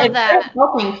it's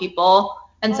helping people.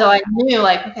 And so I knew,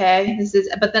 like, okay,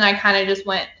 but then I kind of just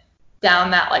went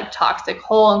down that, like, toxic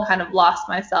hole and kind of lost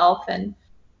myself and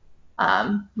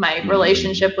my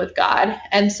relationship with God.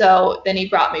 And so then he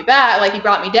brought me back, like, he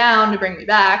brought me down to bring me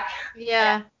back.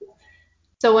 Yeah.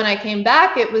 So when I came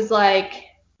back, it was like,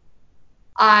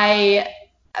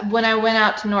 when I went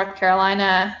out to North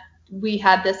Carolina, we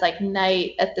had this, like,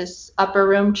 night at this upper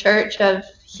room church of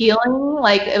healing.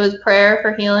 Like, it was prayer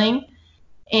for healing.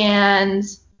 And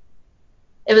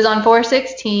it was on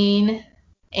 4/16.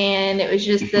 And it was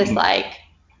just this, like,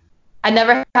 I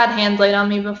never had hands laid on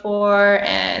me before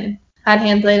and had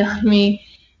hands laid on me.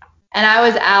 And I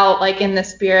was out, like, in the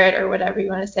spirit or whatever you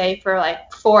want to say for,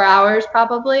 like, 4 hours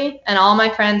probably. And all my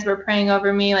friends were praying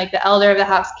over me. Like, the elder of the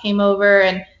house came over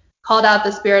and called out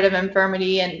the spirit of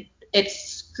infirmity, and it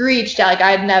screeched out. Like,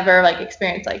 I had never, like,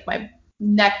 experienced, like, my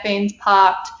neck veins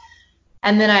popped.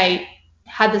 And then I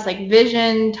had this, like,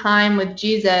 vision time with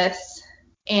Jesus,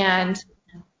 and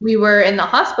we were in the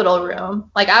hospital room.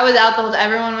 Like, I was out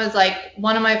everyone was, like,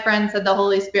 one of my friends said the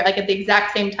Holy Spirit, like, at the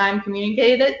exact same time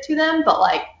communicated it to them, but,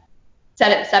 like,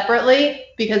 said it separately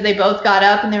because they both got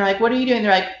up and they were like, what are you doing?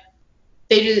 They're like,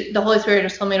 the Holy Spirit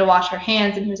just told me to wash her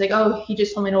hands. And he was like, oh, he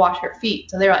just told me to wash her feet.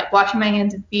 So they were like washing my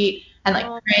hands and feet and like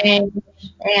praying.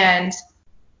 And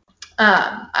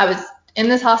I was in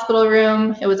this hospital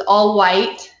room. It was all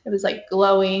white. It was like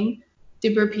glowing,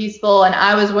 super peaceful. And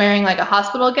I was wearing like a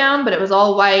hospital gown, but it was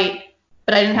all white,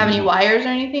 but I didn't have any wires or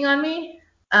anything on me.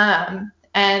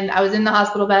 And I was in the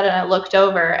hospital bed and I looked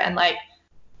over and like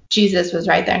Jesus was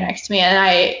right there next to me. And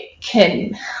I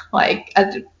can like,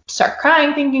 I start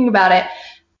crying thinking about it,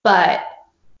 but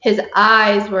his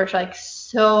eyes were like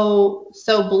so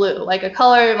blue, like a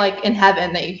color like in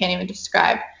heaven that you can't even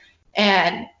describe.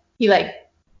 And he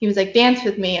was like, dance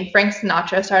with me, and Frank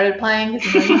Sinatra started playing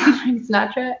because he knows Frank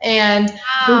Sinatra, and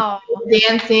Wow. we were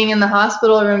dancing in the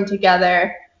hospital room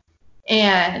together,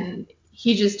 and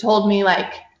he just told me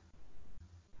like,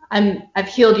 I've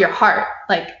healed your heart,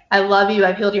 like I love you,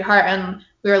 I've healed your heart. And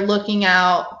we were looking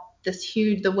out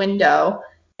the window,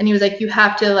 and he was like, you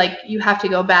have to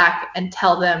go back and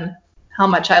tell them how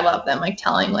much I love them, like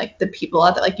telling like the people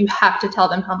out there, like you have to tell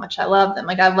them how much I love them,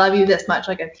 like I love you this much,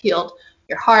 like I've healed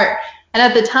your heart. And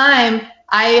at the time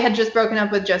I had just broken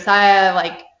up with Josiah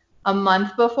like a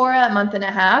month and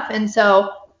a half, and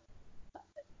so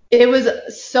it was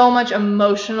so much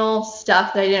emotional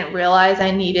stuff that I didn't realize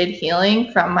I needed healing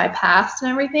from my past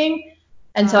and everything.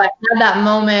 And so I had that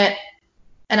moment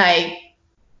and I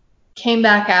came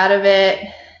back out of it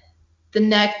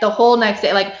the whole next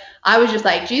day. Like I was just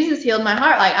like, Jesus healed my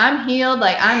heart. Like I'm healed.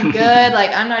 Like I'm good.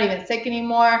 Like I'm not even sick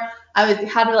anymore. I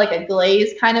had like a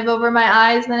glaze kind of over my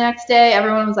eyes the next day.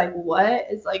 Everyone was like, what?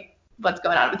 It's like, what's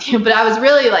going on with you? But I was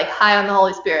really like high on the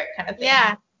Holy Spirit kind of thing.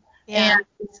 Yeah. And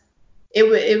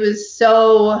it was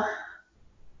so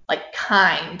like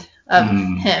kind of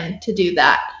him to do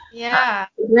that. Yeah.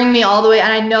 Bring me all the way.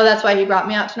 And I know that's why he brought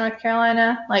me out to North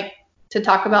Carolina, like to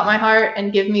talk about my heart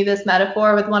and give me this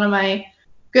metaphor with one of my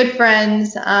good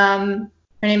friends.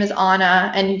 Her name is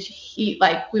Anna, and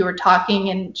we were talking,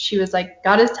 and she was like,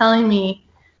 God is telling me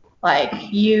like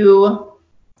you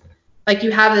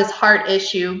have this heart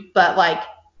issue, but like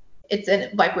it's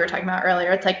like we were talking about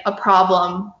earlier, it's like a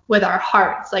problem with our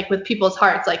hearts, like with people's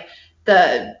hearts, like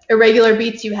the irregular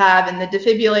beats you have and the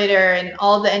defibrillator and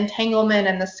all the entanglement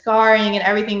and the scarring and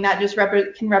everything that just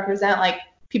can represent like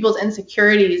people's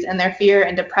insecurities and their fear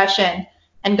and depression.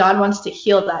 And God wants to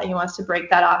heal that. He wants to break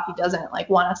that off. He doesn't like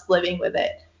want us living with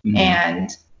it. And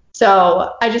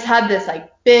so I just had this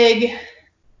like big,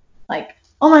 like,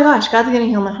 oh my gosh, God's going to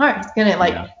heal my heart. He's going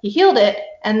to he healed it.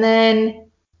 And then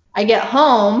I get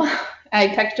home, I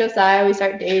text Josiah, we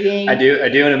start dating. I do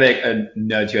want to make a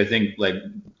note too. I think like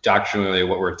doctrinally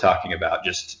what we're talking about,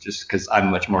 just because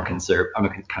I'm much more conservative. I'm a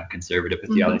kind of conservative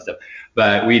with theology stuff,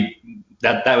 but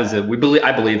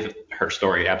I believe her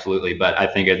story absolutely, but I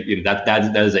think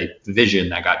that is a vision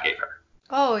that God gave her.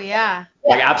 Oh yeah.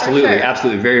 Like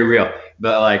absolutely, very real.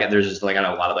 But like there's just like I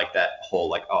know a lot of like that whole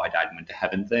like I died and went to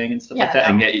heaven thing and stuff like that.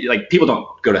 And yet, like people don't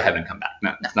go to heaven and come back.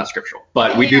 No, it's not scriptural.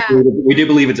 But we do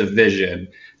believe it's a vision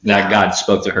that God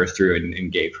spoke to her through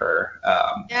and gave her.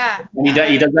 And he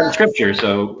does that in scripture,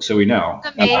 so we know.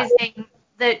 It's amazing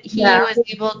that he was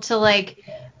able to like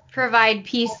provide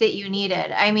peace that you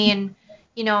needed. I mean,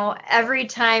 every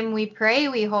time we pray,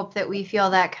 we hope that we feel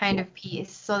that kind of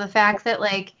peace. So the fact that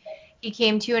like he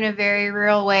came to you in a very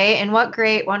real way, and what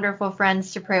great, wonderful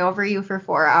friends to pray over you for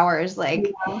 4 hours.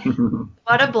 Like,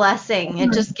 what a blessing.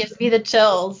 It just gives me the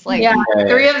chills. Like,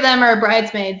 3 of them are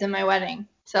bridesmaids in my wedding.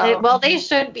 So they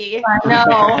should be. I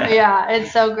know.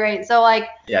 It's so great. So like,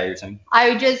 you're saying.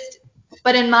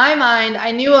 But in my mind,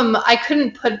 I knew I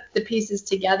couldn't put the pieces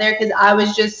together because I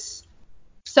was just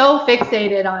so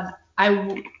fixated on,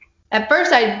 at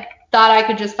first I thought I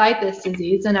could just fight this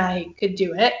disease and I could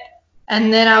do it.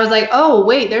 And then I was like, oh,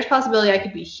 wait, there's possibility I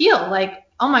could be healed. Like,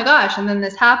 oh my gosh. And then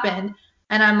this happened.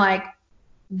 And I'm like,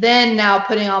 then now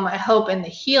putting all my hope in the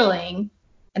healing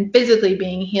and physically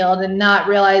being healed and not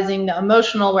realizing the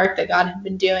emotional work that God had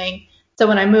been doing. So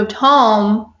when I moved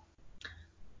home,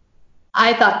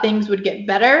 I thought things would get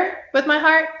better with my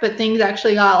heart, but things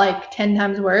actually got like 10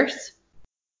 times worse.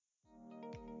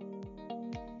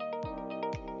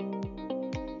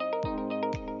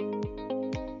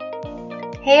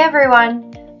 Hey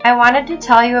everyone, I wanted to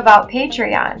tell you about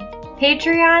Patreon.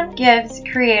 Patreon gives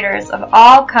creators of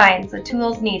all kinds the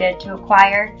tools needed to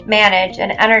acquire, manage,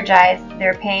 and energize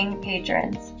their paying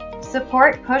patrons.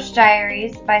 Support Push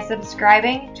Diaries by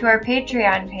subscribing to our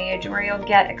Patreon page where you'll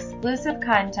get exclusive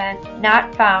content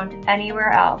not found anywhere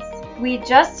else. We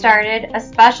just started a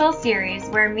special series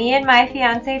where me and my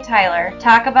fiance Tyler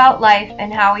talk about life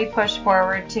and how we push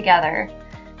forward together.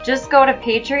 Just go to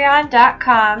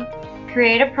patreon.com,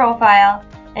 create a profile,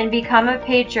 and become a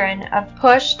patron of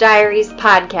Push Diaries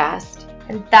Podcast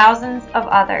and thousands of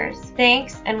others.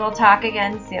 Thanks, and we'll talk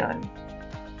again soon.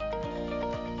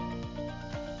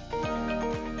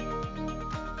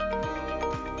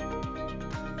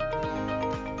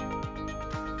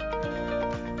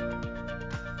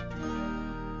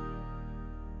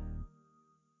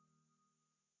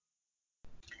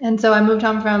 And so I moved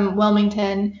home from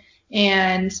Wilmington,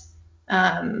 and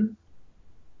I'm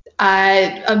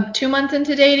 2 months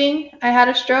into dating, I had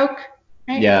a stroke.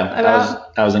 Right? Yeah,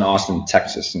 I was in Austin,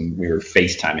 Texas, and we were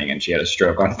FaceTiming, and she had a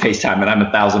stroke on FaceTime, and I'm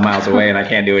 1,000 miles away, and I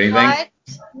can't do anything. What?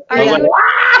 Are you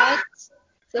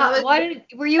what? What?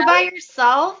 Were you by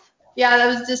yourself? Yeah, that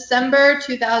was December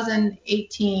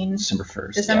 2018. December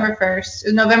 1st. December 1st. It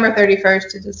was November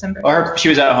 31st to December 1st. Or she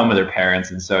was at home with her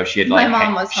parents, and so she had like. My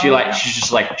mom was she home. like she's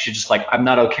just like I'm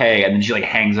not okay, and then she like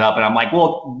hangs up, and I'm like,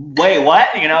 well, wait,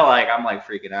 what? You know, like I'm like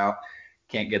freaking out,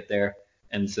 can't get there,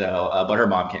 and so but her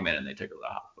mom came in and they took her to the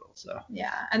hospital. So.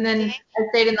 Yeah, and then I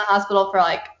stayed in the hospital for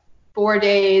like 4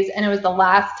 days, and it was the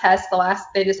last test.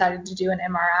 They decided to do an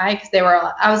MRI because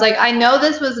I was like, I know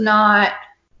this was not.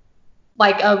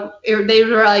 They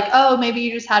were like, oh, maybe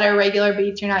you just had irregular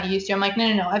beats you're not used to. I'm like,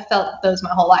 no, I've felt those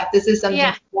my whole life. This is something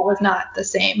that was not the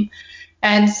same.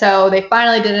 And so they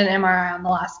finally did an MRI on the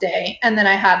last day, and then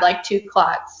I had like 2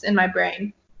 clots in my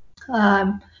brain.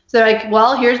 So they're like,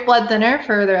 well, here's blood thinner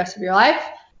for the rest of your life.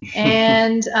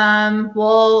 And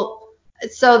so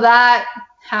that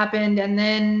happened, and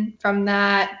then from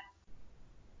that,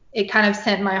 it kind of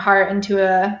sent my heart into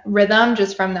a rhythm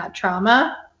just from that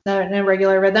trauma. An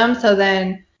irregular rhythm. So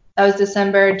then that was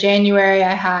December. January,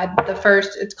 I had the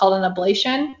first, it's called an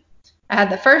ablation. I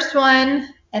had the first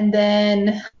one, and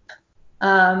then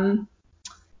I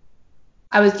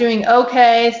was doing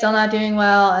okay, still not doing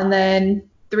well. And then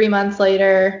 3 months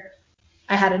later,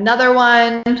 I had another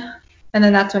one, and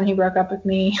then that's when he broke up with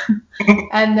me.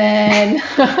 And then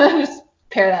just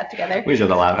pair that together. We should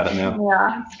laugh at it now.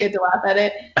 Yeah, it's good to laugh at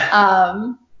it.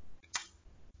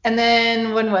 And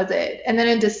then when was it? And then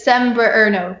in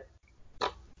December,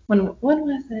 when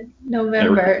was it?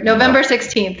 November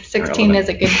 16th. 16 is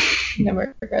a good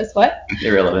number for us. What?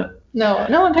 Irrelevant. No,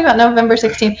 I'm talking about November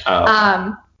 16th.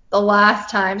 Oh. The last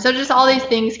time. So just all these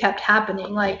things kept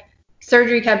happening. Like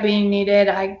surgery kept being needed.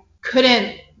 I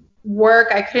couldn't work.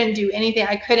 I couldn't do anything.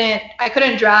 I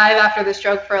couldn't drive after the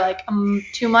stroke for like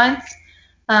 2 months.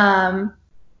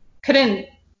 Couldn't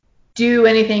do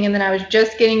anything, and then I was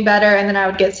just getting better, and then I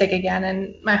would get sick again,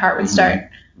 and my heart would start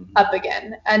up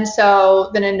again. And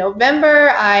so then in November,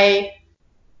 I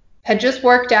had just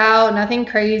worked out, nothing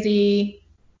crazy,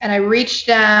 and I reached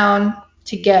down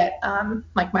to get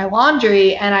like my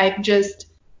laundry, and I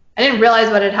didn't realize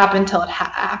what had happened until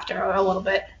after a little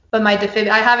bit. But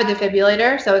I have a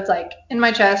defibrillator, so it's like in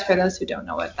my chest for those who don't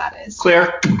know what that is.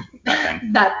 Clear.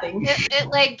 That thing. It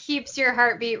like keeps your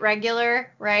heartbeat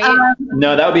regular, right?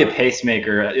 No, that would be a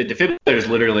pacemaker. A defibrillator is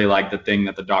literally like the thing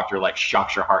that the doctor like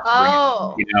shocks your heart to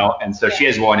bring it, you know? And so she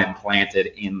has one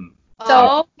implanted in.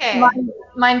 So okay.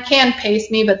 Mine can pace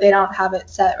me, but they don't have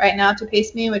it set right now to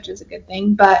pace me, which is a good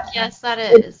thing. But yes, that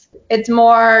is. It's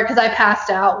more because I passed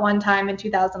out one time in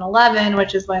 2011,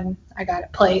 which is when I got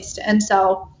it placed, and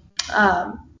so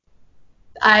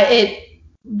it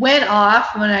went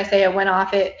off. When I say it went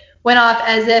off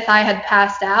as if I had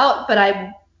passed out, but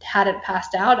I hadn't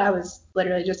passed out. I was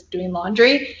literally just doing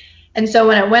laundry. And so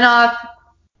when it went off,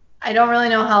 I don't really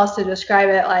know how else to describe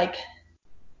it.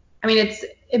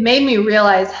 It made me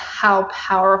realize how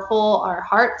powerful our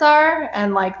hearts are,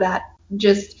 and like that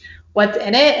just what's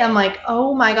in it. I'm like,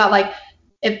 oh my God, like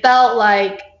it felt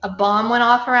like a bomb went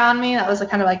off around me. That was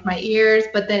kind of like my ears,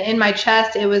 but then in my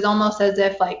chest, it was almost as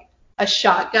if like a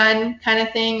shotgun kind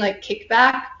of thing, like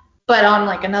kickback, but on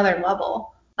like another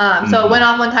level. So it went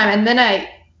off one time, and then I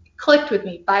clicked with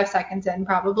me 5 seconds in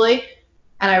probably,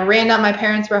 and I ran down. My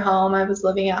parents were home. I was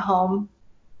living at home.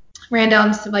 Ran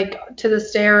down to the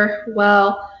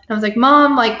stairwell, and I was like,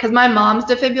 Mom, because my mom's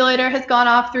defibrillator has gone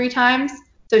off 3 times,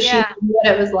 so she knew what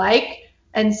it was like,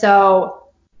 and so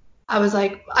I was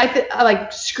like, I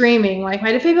screaming, like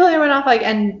my defibrillator went off,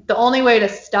 and the only way to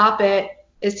stop it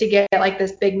is to get like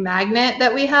this big magnet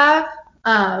that we have,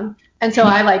 and so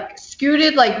I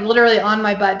scooted literally on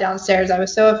my butt downstairs. I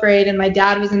was so afraid, and my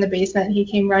dad was in the basement, and he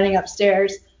came running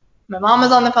upstairs. My mom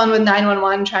was on the phone with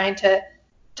 911 trying to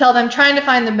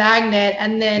find the magnet,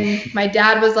 and then my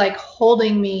dad was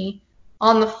holding me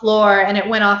on the floor, and it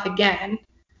went off again.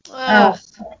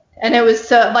 And it was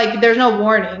so there's no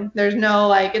warning, there's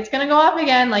no it's gonna go off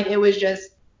again, it was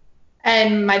just,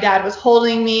 and my dad was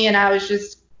holding me, and I was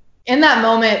just in that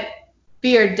moment,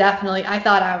 fear definitely, I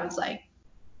thought I was like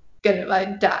gonna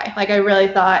like die. Like I really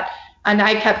thought, and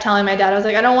I kept telling my dad, I was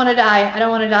like, I don't want to die. I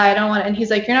don't want to die. I don't want to. And he's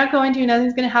like, you're not going to,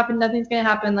 nothing's going to happen. Nothing's going to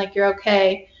happen. Like you're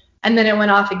okay. And then it went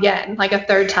off again, like a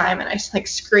third time. And I just like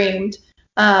screamed.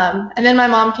 And then my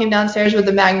mom came downstairs with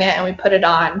the magnet and we put it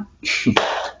on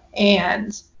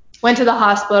and went to the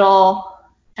hospital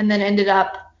and then ended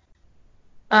up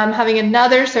having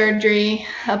another surgery,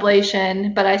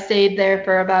 ablation, but I stayed there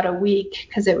for about a week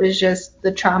because it was just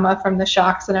the trauma from the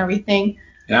shocks and everything.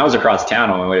 And I was across town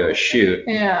on my way to a shoot.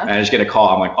 Yeah. And I just get a call.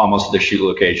 I'm like almost at the shoot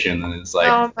location, and it's like,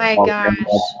 Oh my gosh.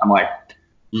 I'm like,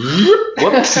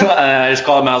 whoops. And I just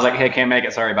called him. I was like, hey, can't make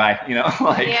it. Sorry, bye. You know,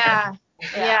 like. Yeah.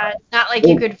 It's not like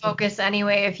you could focus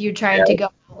anyway if you tried to go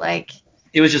like.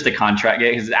 It was just a contract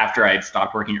gig because after I had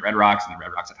stopped working at Red Rocks and the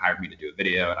Red Rocks had hired me to do a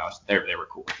video, and I was there, they were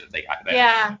cool with it. They got it.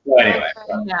 Yeah. So anyway.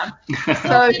 Yeah.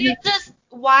 So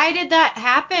why did that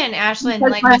happen, Ashlyn?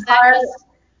 Like, my was that heart, just...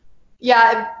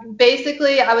 Yeah,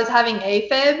 basically I was having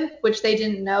AFib, which they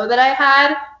didn't know that I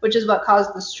had, which is what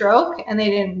caused the stroke, and they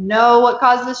didn't know what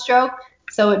caused the stroke.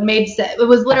 So it made sense. It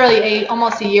was literally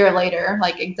almost a year later,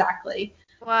 like exactly.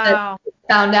 Wow.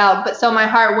 Found out. But so my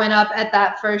heart went up at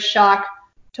that first shock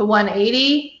to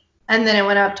 180, and then it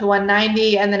went up to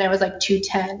 190, and then it was like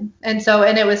 210.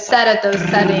 And it was set at those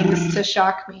settings to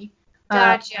shock me.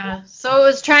 Gotcha. So it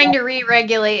was trying to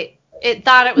re-regulate. It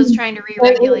thought it was trying to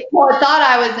re-regulate. Well, it thought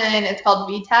I was in, it's called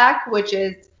VTAC, which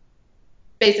is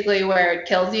basically where it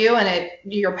kills you and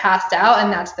you're passed out,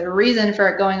 and that's the reason for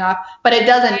it going off. But it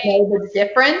doesn't know the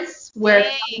difference where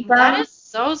it's coming from. That is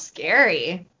so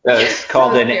scary. It's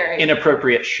called an scary.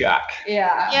 Inappropriate shock.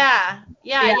 Yeah.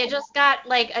 You just got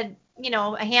like a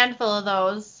handful of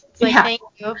those. It's like, thank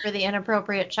you for the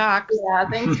inappropriate shocks. Yeah,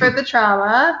 thanks for the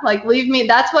trauma. Like, leave me.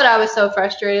 That's what I was so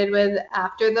frustrated with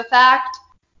after the fact,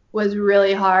 was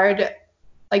really hard,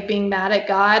 like being mad at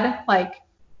God. Like,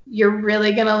 you're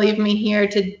really going to leave me here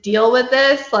to deal with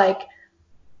this? Like,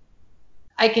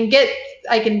 I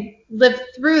can live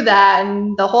through that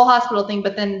and the whole hospital thing,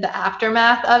 but then the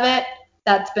aftermath of it,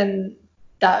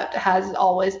 that has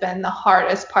always been the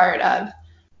hardest part of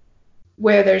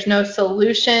where there's no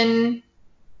solution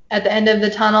at the end of the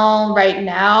tunnel right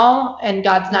now, and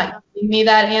God's not giving me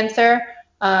that answer.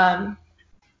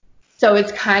 So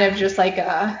it's kind of just like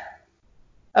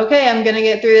okay, I'm going to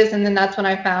get through this. And then that's when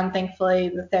I found, thankfully,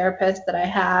 the therapist that I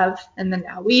have, and then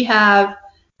now we have.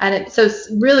 And so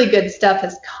really good stuff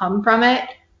has come from it.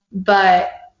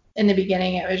 But in the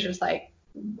beginning, it was just like,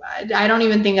 I don't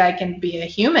even think I can be a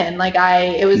human. Like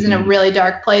it was in a really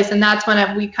dark place. And that's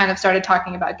when we kind of started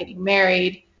talking about getting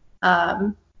married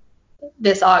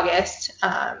this August.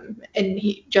 And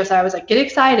Josiah was like, get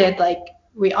excited. Like,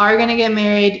 we are going to get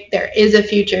married. There is a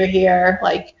future here.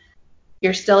 Like,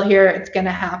 you're still here. It's going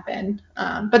to happen.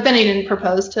 But then he didn't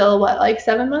propose till like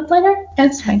 7 months later.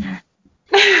 It's fine.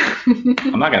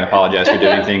 I'm not going to apologize for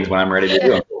doing things when I'm ready to do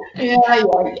them.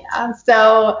 Yeah.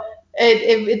 So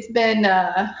it's been,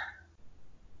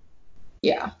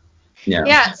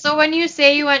 Yeah. So when you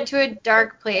say you went to a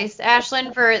dark place,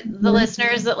 Ashlyn, for the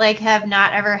listeners that like have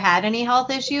not ever had any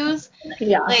health issues,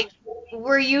 like,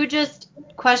 were you just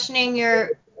questioning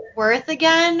your worth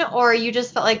again, or you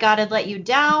just felt like God had let you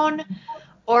down,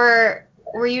 or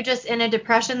were you just in a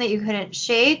depression that you couldn't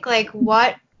shake? Like,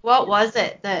 what was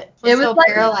it that was so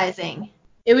paralyzing?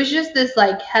 It was just this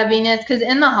like heaviness, because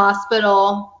in the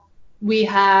hospital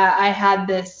I had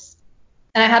this,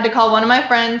 and I had to call one of my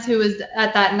friends who was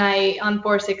at that night on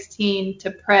 416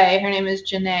 to pray. Her name is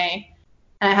Janae,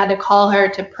 and I had to call her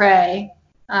to pray,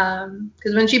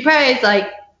 because when she prays,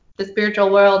 like, the spiritual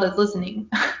world is listening,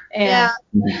 and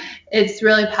it's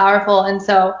really powerful. And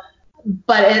so,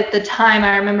 but at the time,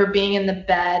 I remember being in the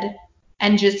bed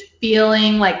and just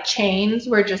feeling like chains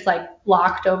were just like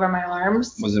locked over my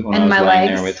arms. Was it when and I was my laying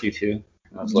legs. there with you too?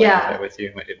 I was laying there with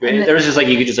you. There was just like,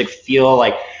 you could just like feel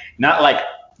like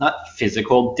not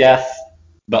physical death,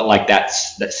 but like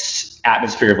that's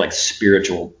atmosphere of like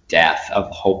spiritual death, of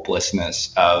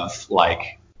hopelessness, of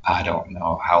like, I don't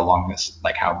know how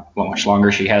much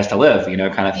longer she has to live,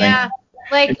 kind of thing. Yeah,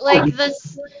 like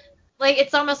this, like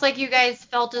it's almost like you guys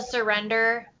felt a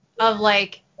surrender of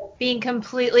like being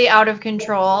completely out of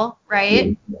control,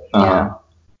 right? Uh-huh.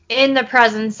 In the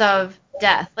presence of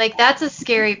death. Like, that's a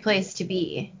scary place to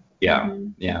be. Yeah.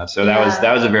 So that was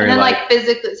a very, and then like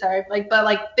physically,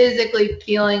 physically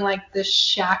feeling like the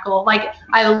shackle. Like,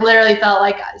 I literally felt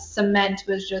like cement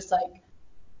was just like,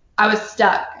 I was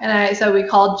stuck. And so we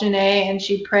called Janae and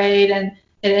she prayed and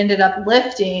it ended up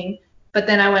lifting. But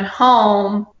then I went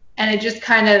home and it just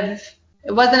kind of,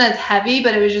 it wasn't as heavy,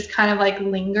 but it was just kind of like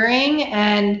lingering.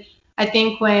 And I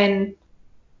think when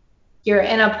you're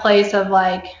in a place of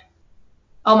like,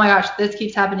 oh my gosh, this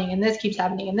keeps happening and this keeps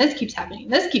happening and this keeps happening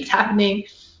and this keeps happening,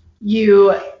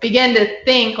 you begin to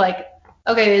think like,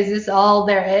 okay, is this all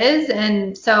there is?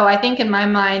 And so I think in my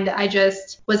mind, I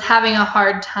just was having a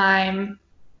hard time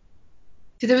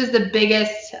because it was the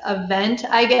biggest event,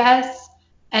 I guess.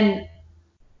 And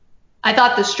I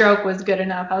thought the stroke was good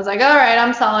enough. I was like, all right,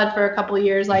 I'm solid for a couple of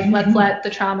years. Like, let's let the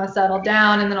trauma settle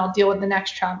down and then I'll deal with the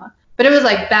next trauma. But it was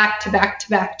like back to back to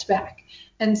back to back.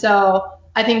 And so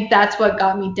I think that's what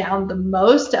got me down the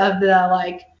most of the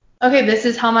like, okay, this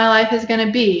is how my life is going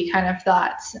to be kind of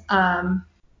thoughts.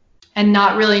 And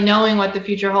not really knowing what the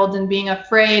future holds and being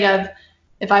afraid of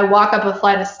if I walk up a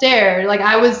flight of stairs. Like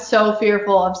I was so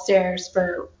fearful of stairs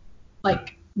for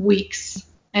like weeks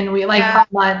and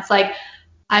months. Like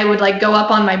I would like go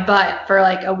up on my butt for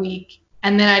like a week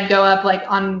and then I'd go up like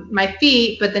on my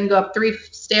feet, but then go up 3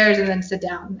 stairs and then sit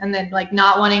down and then like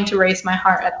not wanting to race my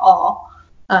heart at all.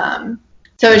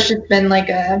 So it's just been like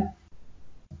I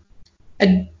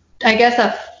guess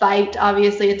a fight.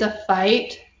 Obviously it's a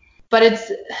fight, but it's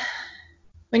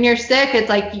when you're sick, it's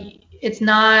like it's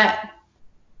not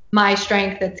my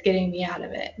strength that's getting me out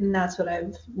of it. And that's what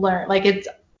I've learned. Like it's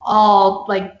all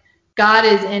like God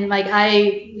is in like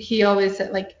he always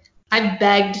said like I've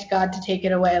begged God to take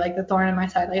it away, like the thorn in my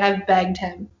side. Like I've begged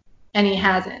him and he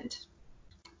hasn't.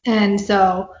 And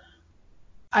so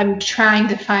I'm trying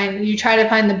to find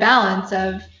the balance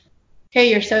of, okay,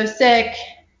 you're so sick.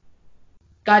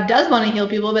 God does want to heal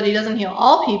people, but he doesn't heal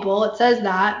all people. It says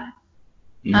that.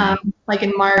 Like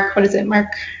in Mark, what is it? Mark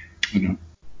 5?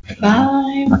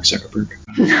 Mark Zuckerberg.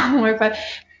 No, Mark 5.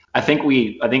 I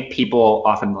think people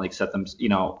often like set them,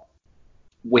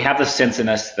 we have the sense in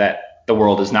us that the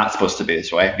world is not supposed to be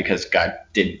this way because God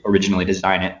didn't originally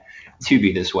design it to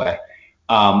be this way.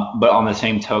 But on the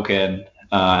same token,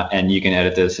 and you can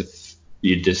edit this if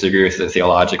you disagree with it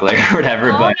theologically or whatever.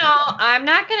 Oh, but no, I'm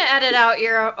not going to edit out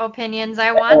your opinions.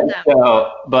 I want them.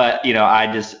 But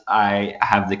I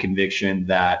have the conviction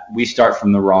that we start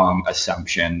from the wrong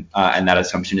assumption, and that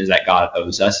assumption is that God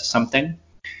owes us something.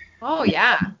 Oh,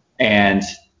 yeah. And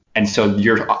so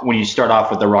when you start off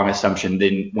with the wrong assumption,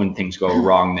 then when things go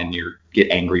wrong, then you get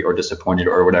angry or disappointed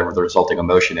or whatever the resulting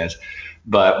emotion is.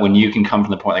 But when you can come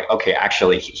from the point like, okay,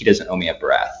 actually, he doesn't owe me a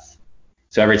breath.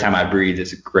 So every time I breathe,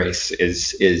 is grace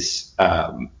is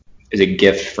a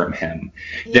gift from him.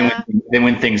 Yeah. Then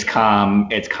when things come,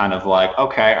 it's kind of like,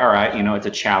 okay, all right, it's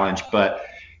a challenge. But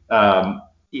I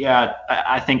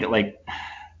think that like,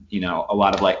 a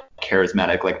lot of like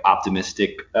charismatic, like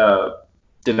optimistic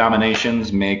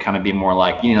denominations may kind of be more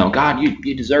like, God,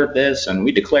 you deserve this, and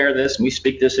we declare this, and we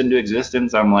speak this into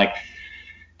existence. I'm like,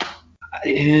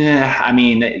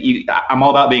 I'm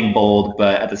all about being bold,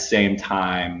 but at the same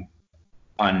time,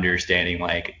 understanding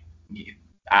like,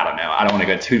 I don't know, I don't want to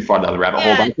go too far down the rabbit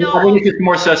hole. But No. I think it's just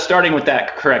more so starting with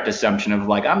that correct assumption of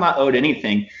like, I'm not owed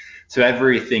anything, so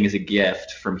everything is a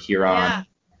gift from here on.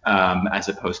 As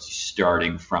opposed to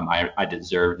starting from I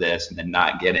deserve this and then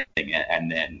not getting it,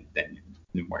 and then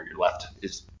where you're left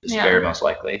is very most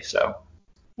likely. So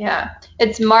yeah,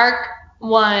 it's Mark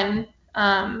 1,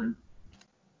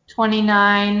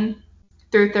 29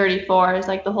 through 34 is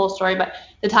like the whole story, but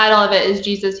the title of it is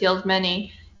Jesus Heals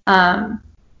Many. But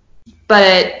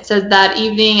it says that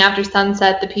evening after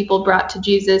sunset, the people brought to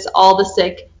Jesus all the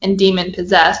sick and demon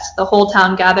possessed. The whole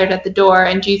town gathered at the door,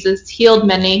 and Jesus healed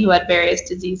many who had various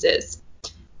diseases.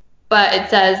 But it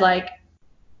says like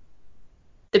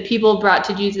the people brought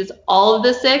to Jesus all of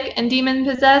the sick and demon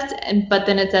possessed, but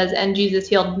then it says, and Jesus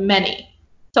healed many.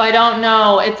 So I don't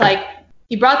know. It's like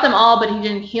he brought them all, but he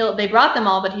didn't heal. They brought them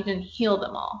all, but he didn't heal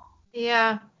them all.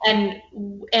 Yeah. And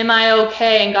am I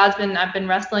okay? And I've been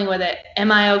wrestling with it.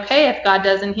 Am I okay if God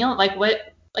doesn't heal? Like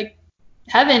what? Like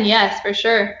heaven, yes, for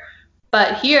sure.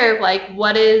 But here, like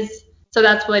what is? So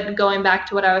that's what, going back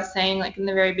to what I was saying, like in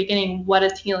the very beginning, what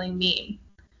does healing mean?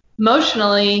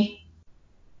 Emotionally,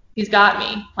 he's got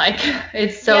me. Like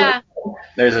it's so. Yeah.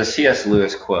 There's a C.S.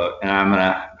 Lewis quote, and I'm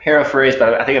gonna paraphrase,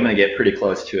 but I think I'm gonna get pretty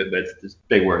close to it. But it's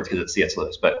big words because it's C.S.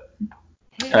 Lewis. But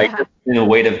like in The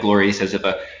Weight of Glory, he says if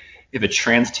a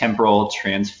transtemporal,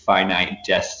 transfinite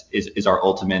is our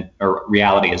ultimate, or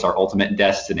reality is our ultimate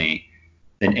destiny,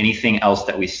 then anything else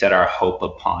that we set our hope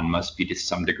upon must be to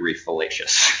some degree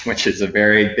fallacious, which is a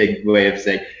very big way of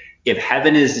saying if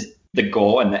heaven is the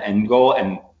goal and the end goal,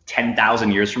 and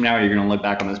 10,000 years from now you're going to look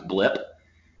back on this blip,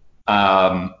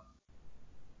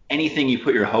 anything you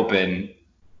put your hope in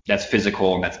that's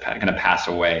physical and that's going to pass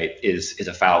away is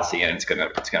a fallacy, and it's going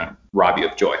to rob you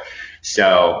of joy.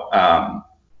 So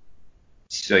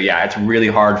yeah, it's really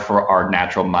hard for our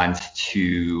natural minds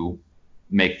to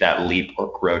make that leap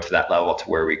or grow to that level to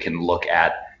where we can look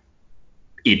at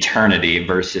eternity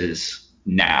versus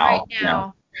now. Right You know?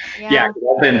 now. Yeah, 'cause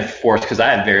I've been forced because I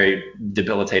have very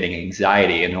debilitating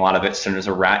anxiety, and a lot of it centers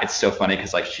around. It's so funny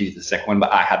because like she's the sick one,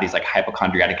 but I have these like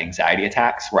hypochondriatic anxiety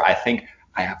attacks where I think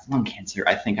I have lung cancer,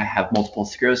 I think I have multiple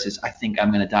sclerosis, I think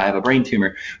I'm gonna die of a brain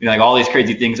tumor. You know, like all these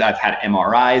crazy things. I've had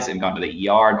MRIs and gone to the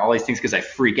ER and all these things because I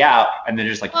freak out, and then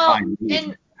just like Well, fine.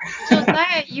 and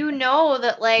Josiah, you know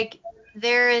that like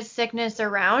there is sickness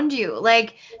around you.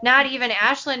 Like not even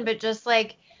Ashlyn, but just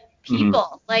like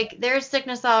people. Like there's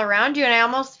sickness all around you. And I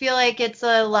almost feel like it's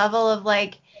a level of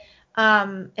like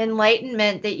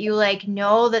enlightenment that you like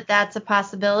know that that's a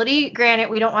possibility.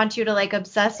 Granted, we don't want you to like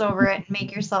obsess over it and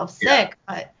make yourself sick,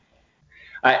 but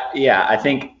I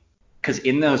think because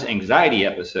in those anxiety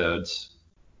episodes,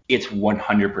 it's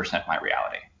 100% my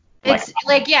reality. it's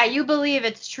like yeah, you believe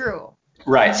it's true.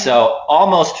 Right. So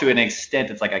almost to an extent,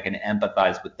 it's like I can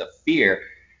empathize with the fear,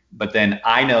 but then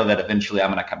I know that eventually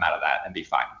I'm going to come out of that and be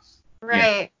fine. Right.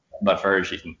 You know? But for her,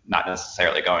 she's not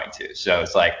necessarily going to. So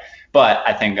it's like, but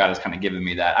I think God has kind of given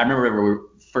me that. I remember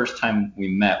first time we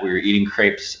met, we were eating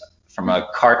crepes from a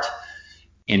cart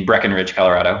in Breckenridge,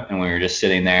 Colorado, and we were just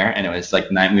sitting there, and it was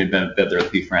like night. We'd been there with a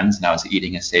few friends, and I was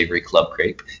eating a savory club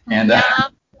crepe, and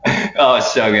oh,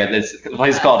 it's so good. This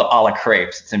place is called A La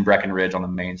Crepes. It's in Breckenridge on the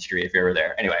main street if you're ever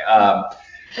there. Anyway, I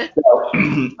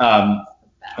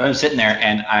was sitting there,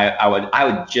 and I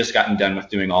would just gotten done with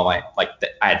doing all my I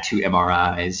had 2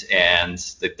 MRIs, and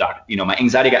the doc, you know, my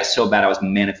anxiety got so bad I was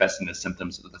manifesting the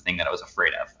symptoms of the thing that I was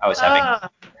afraid of. I was having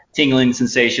tingling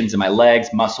sensations in my legs,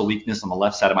 muscle weakness on the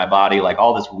left side of my body, like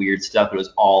all this weird stuff. It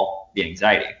was all the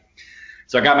anxiety.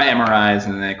 So I got my MRIs,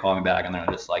 and then they called me back, and they're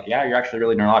just like, yeah, you're actually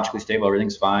really neurologically stable.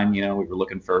 Everything's fine. You know, we were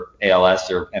looking for ALS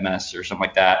or MS or something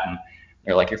like that, and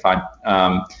they're like, you're fine.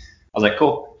 I was like,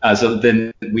 cool. So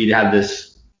then we had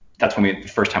this. That's when the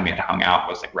first time we had hung out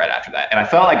was like right after that, and I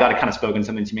felt like God had kind of spoken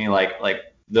something to me, like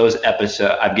those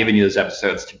episodes. I've given you those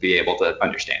episodes to be able to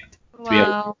understand,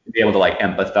 to be able to like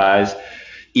empathize,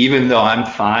 even though I'm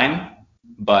fine,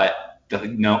 but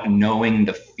knowing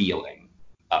the feeling.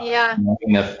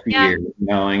 Knowing the fear,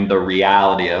 knowing the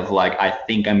reality of like, I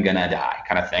think I'm gonna die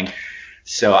kind of thing.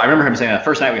 So I remember him saying that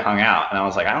first night we hung out, and I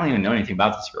was like, I don't even know anything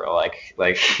about this girl.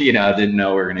 Like, you know, I didn't know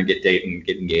we were gonna get dating,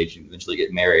 get engaged, and eventually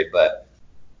get married. But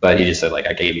he just said like,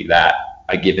 I gave you that.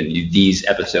 I've given you these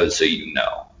episodes so you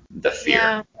know the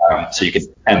fear, so you can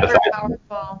empathize.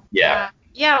 Powerful. Yeah.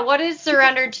 Yeah. What is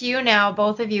surrender to you now,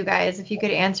 both of you guys? If you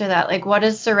could answer that, like, what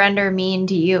does surrender mean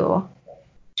to you?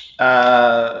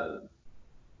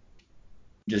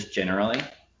 Just generally.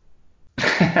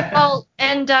 Well,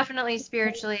 and definitely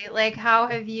spiritually. Like, how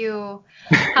has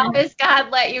God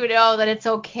let you know that it's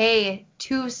okay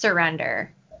to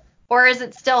surrender? Or is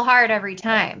it still hard every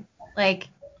time? Like,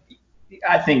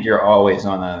 I think you're always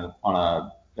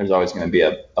there's always going to be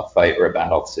a fight or a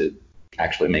battle to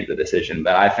actually make the decision.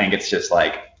 But I think it's just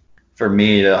like, for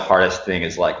me, the hardest thing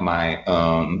is like my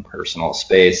own personal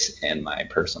space and my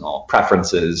personal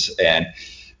preferences, and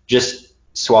just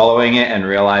swallowing it and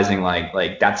realizing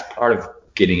like that's part of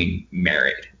getting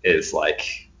married, is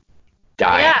like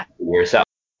dying to yourself.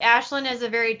 Ashlyn is a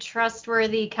very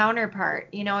trustworthy counterpart.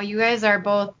 You know, you guys are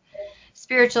both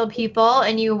spiritual people,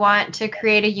 and you want to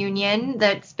create a union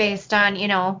that's based on, you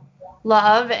know,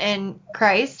 love and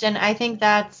Christ. And I think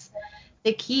that's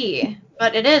the key.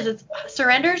 But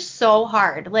surrender's so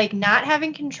hard. Like, not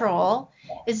having control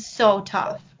is so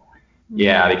tough.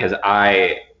 Yeah, because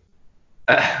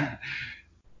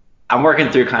I'm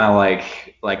working through kind of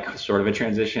like sort of a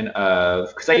transition of,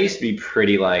 because I used to be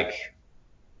pretty like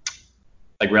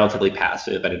relatively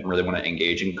passive. I didn't really want to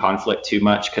engage in conflict too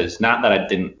much, because not that I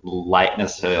didn't like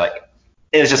necessarily, like,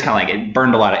 it was just kind of like it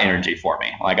burned a lot of energy for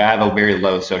me. Like, I have a very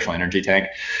low social energy tank,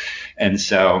 and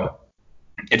so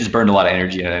it just burned a lot of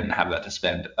energy, and I didn't have that to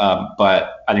spend.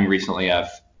 But I think recently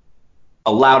I've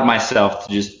allowed myself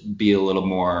to just be a little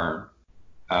more,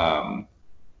 I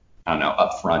don't know,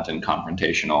 upfront and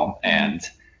confrontational, and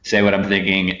say what I'm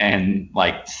thinking, and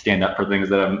like stand up for things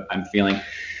that I'm feeling.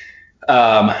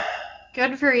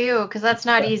 Good for you, because that's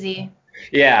not easy.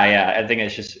 Yeah. I think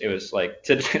it was like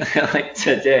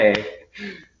today,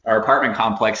 our apartment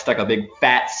complex stuck a big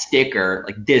fat sticker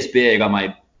like this big on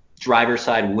my driver's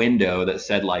side window that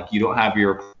said like, you don't have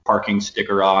your parking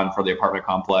sticker on for the apartment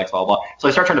complex, blah, blah. So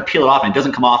I start trying to peel it off, and it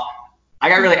doesn't come off. I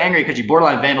got really angry because you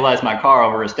borderline vandalized my car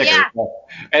over a sticker. Yeah.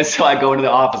 And so I go into the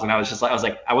office, and I was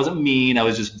like, I wasn't mean.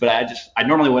 I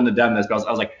normally wouldn't have done this, but I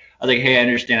was like, hey, I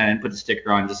understand I didn't put the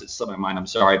sticker on. Just, it slipped my mind. I'm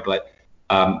sorry, but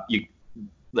you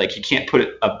can't put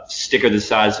a sticker the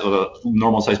size of a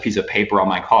normal size piece of paper on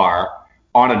my car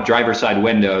on a driver's side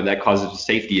window that causes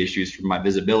safety issues for my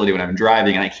visibility when I'm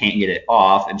driving, and I can't get it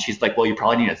off. And she's like, well, you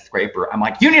probably need a scraper. I'm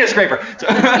like, you need a scraper. So,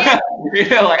 I didn't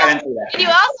say that. And you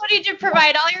also need to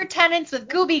provide all your tenants with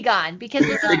Gooby Gone because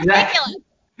this is ridiculous.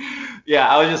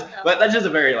 Yeah, but that's just a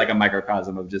very like a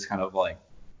microcosm of just kind of like,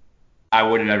 I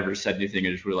wouldn't have ever said anything.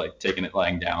 I just would have like taken it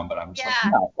lying down, but I'm just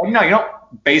no, you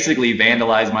don't basically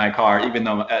vandalize my car, even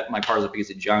though my car is a piece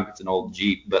of junk. It's an old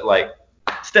Jeep, but like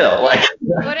still like.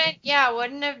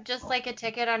 Wouldn't have just like a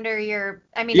ticket under your,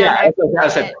 I mean. Yeah, I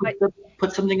said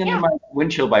put something under my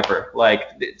windshield wiper, like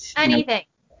it's anything,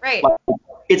 right? Like,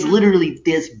 it's literally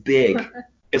this big.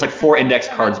 It's like 4 index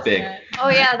cards big. Oh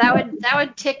yeah, that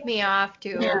would tick me off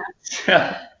too.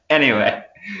 Yeah. anyway,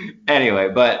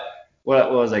 but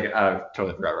what was like? I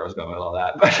totally forgot where I was going with all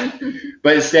that.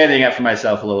 But standing up for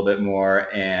myself a little bit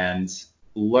more and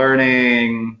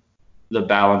learning the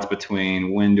balance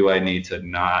between when do I need to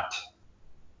not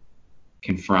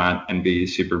confront and be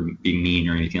mean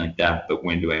or anything like that, but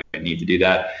when do I need to do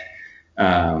that?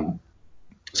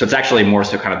 So it's actually more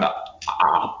so kind of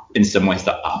in some ways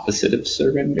the opposite of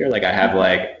surrender. Like I have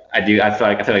I feel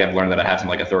like I've learned that I have some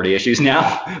like authority issues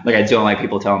now. Like I don't like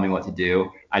people telling me what to do.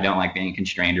 I don't like being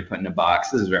constrained or put in a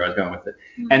box. This is where I was going with it.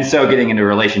 Mm-hmm. And so getting into a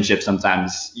relationship,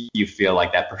 sometimes you feel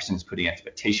like that person is putting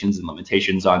expectations and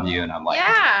limitations on you. And I'm like,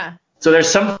 yeah. So there's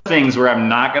some things where I'm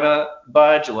not going to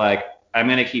budge. Like I'm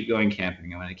going to keep going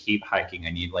camping. I'm going to keep hiking. I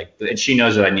need and she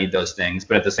knows that I need those things.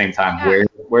 But at the same time,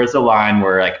 where's the line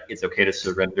where like it's okay to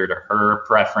surrender to her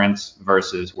preference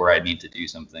versus where I need to do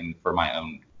something for my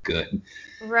own good.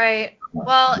 Right.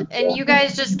 Well, and you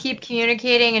guys just keep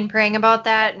communicating and praying about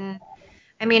that. And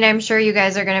I mean, I'm sure you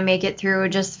guys are going to make it through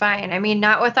just fine. I mean,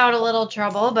 not without a little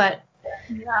trouble, but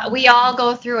we all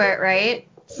go through it, right?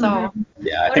 So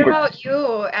what about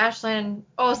you, Ashlyn?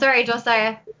 Oh, sorry,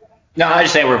 Josiah. No, I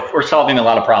just say we're solving a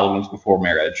lot of problems before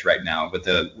marriage right now with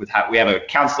how we have a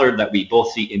counselor that we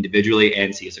both see individually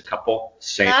and see as a couple.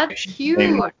 That's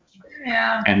huge.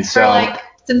 Yeah. And so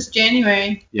since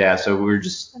January. Yeah, so we're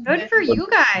just good for you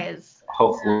guys.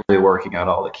 Hopefully working out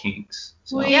all the kinks.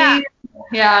 So. Yeah,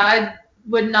 I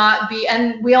would not be,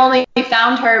 and we only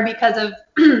found her because of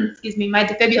my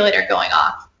defibrillator going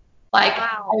off. Like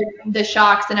the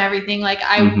shocks and everything. Like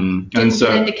I didn't get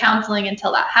into counseling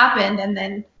until that happened, and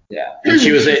then and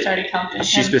she started counseling.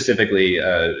 She specifically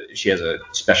she has a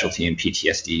specialty in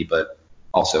PTSD, but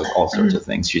also all sorts of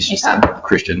things. She's just a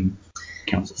Christian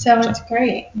counselor. So it's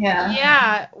great. Yeah.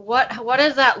 Yeah. What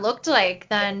does that look like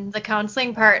then, the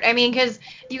counseling part? I mean, because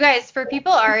you guys, for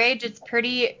people our age, it's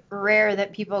pretty rare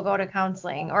that people go to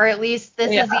counseling, or at least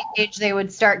this is the age they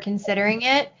would start considering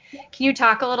it. Can you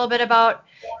talk a little bit about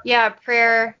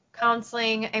prayer,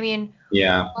 counseling? I mean,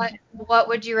 what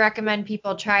would you recommend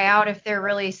people try out if they're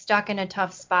really stuck in a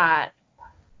tough spot?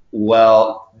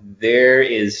 Well, there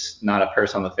is not a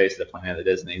person on the face of the planet that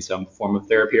doesn't need some form of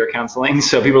therapy or counseling.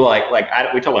 So people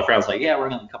are we told our friends we're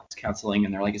going to couples counseling,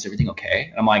 and they're like, is everything okay?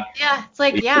 And I'm like, it's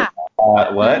like,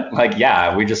 what? Like,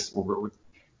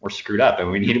 we're screwed up, and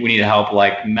we need help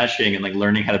like meshing and like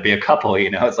learning how to be a couple.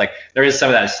 It's like there is some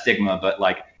of that stigma, but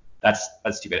like that's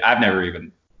stupid. I've never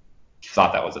even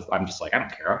thought that was. I'm just like, I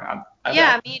don't care.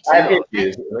 Me too. I have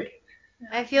issues.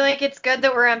 I feel like it's good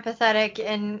that we're empathetic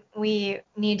and we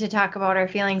need to talk about our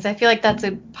feelings. I feel like that's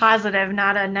a positive,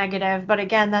 not a negative. But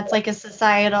again, that's like a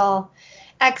societal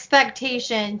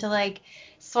expectation to like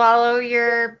swallow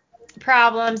your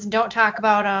problems and don't talk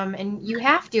about them. And you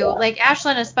have to, like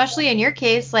Ashlyn, especially in your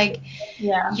case, like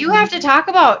you have to talk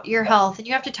about your health and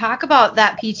you have to talk about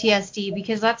that PTSD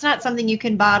because that's not something you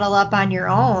can bottle up on your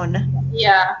own.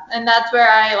 Yeah, and that's where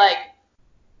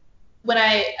when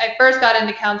I first got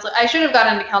into counseling, I should have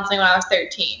gotten into counseling when I was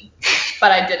 13,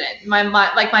 but I didn't.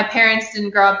 My parents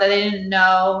didn't grow up that they didn't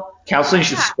know. Counseling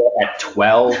should start at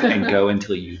 12 and go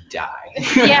until you die.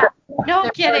 Yeah,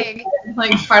 no kidding.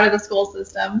 Like part of the school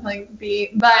system, so it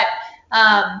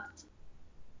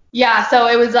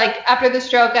was like after the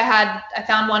stroke, I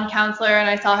found one counselor and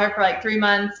I saw her for like 3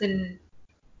 months and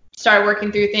started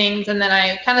working through things, and then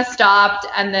I kind of stopped,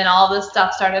 and then all this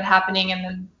stuff started happening, and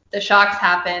then the shocks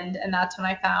happened, and that's when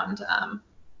I found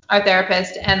our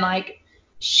therapist. And like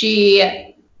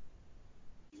I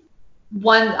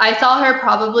saw her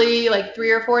probably like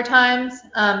 3 or 4 times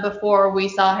before we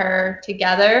saw her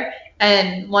together.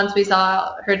 And once we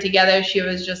saw her together, she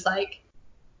was just like,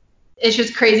 it's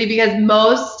just crazy because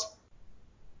most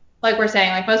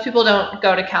people don't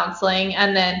go to counseling.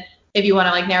 And then if you want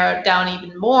to like narrow it down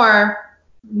even more,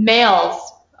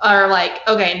 males are like,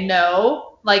 okay, no.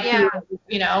 Like,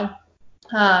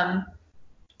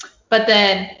 but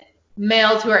then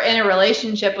males who are in a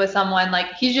relationship with someone,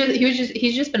 like he's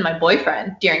just been my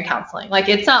boyfriend during counseling. Like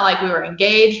it's not like we were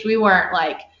engaged. We weren't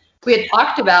like, we had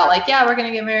talked about like, yeah, we're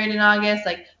gonna get married in August,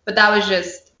 like, but that was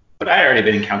just. But I had already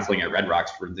been in counseling at Red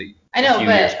Rocks for a few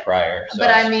years prior. So.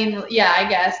 But I mean, yeah, I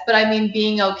guess. But I mean,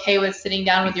 being okay with sitting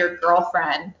down with your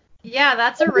girlfriend. Yeah,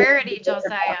 that's a rarity,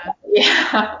 Josiah.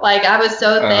 Yeah, like I was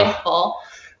so thankful.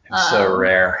 It's so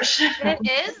rare.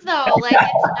 It is though. Like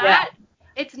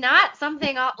it's not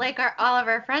something like all of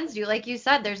our friends do. Like you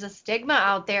said, there's a stigma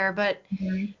out there, but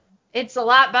it's a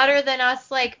lot better than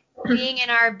us like being in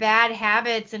our bad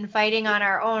habits and fighting on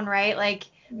our own, right? Like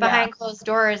behind closed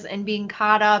doors and being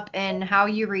caught up in how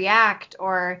you react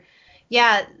or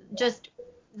just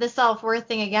the self-worth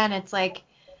thing again. It's like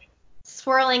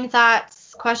swirling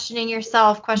thoughts, questioning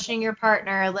yourself, questioning your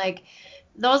partner, like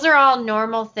those are all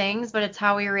normal things, but it's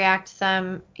how we react to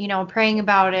them, praying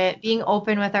about it, being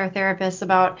open with our therapist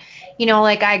about,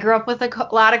 like I grew up with a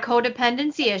lot of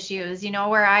codependency issues,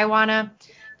 where I want to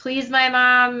please my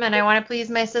mom and I want to please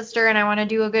my sister and I want to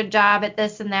do a good job at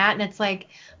this and that. And it's like,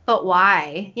 but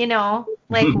why,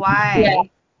 like why? Yeah.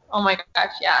 Oh my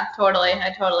gosh. Yeah, totally.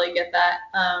 I totally get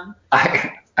that.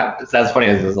 That's funny.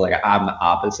 Is like, I'm the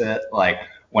opposite. Like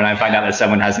when I find out that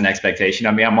someone has an expectation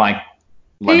of me, I'm like,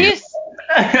 let me.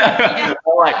 I'm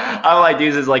like,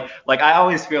 dudes is like I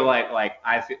always feel like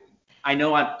I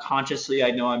know I'm consciously,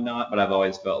 I know I'm not, but I've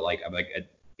always felt like I'm like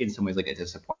in some ways like a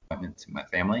disappointment to my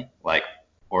family, like,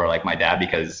 or like my dad,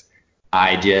 because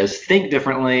I just think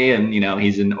differently, and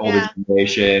he's an older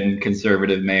generation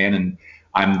conservative man, and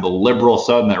I'm the liberal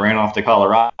son that ran off to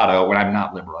Colorado when I'm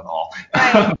not liberal at all.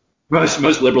 Right.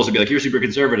 most liberals would be like, you're super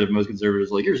conservative. Most conservatives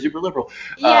are like, you're super liberal.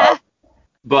 Yeah.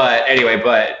 But anyway,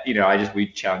 we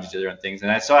challenge each other on things,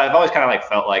 and so I've always kind of like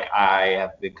felt like I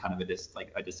have been kind of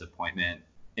a disappointment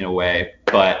in a way,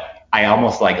 but I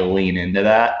almost like lean into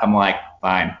that. I'm like,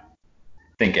 fine,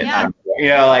 think it. Yeah.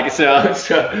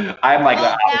 So I'm like.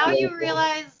 Well, now you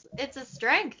realize it's a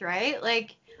strength, right?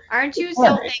 Like, aren't you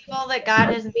so thankful that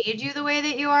God has made you the way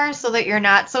that you are, so that you're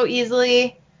not so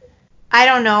easily, I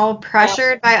don't know,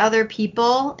 pressured by other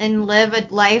people and live a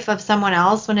life of someone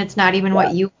else when it's not even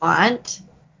what you want?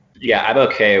 Yeah, I'm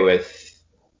okay with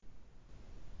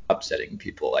upsetting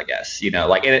people, I guess,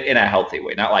 like in a healthy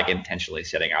way, not like intentionally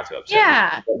setting out to upset.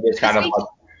 Yeah. People. It's kind of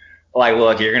like,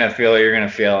 look, you're gonna feel.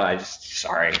 I just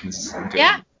sorry.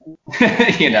 Yeah.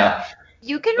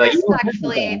 You can like,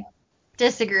 respectfully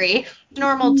disagree.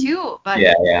 Normal too, but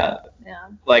yeah.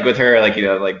 Like with her, like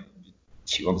like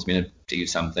she wants me to do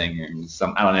something or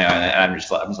I don't know, and I'm just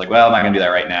like, well, I'm not gonna do that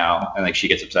right now, and like she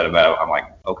gets upset about it. I'm like,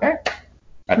 okay.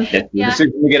 You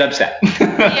get upset.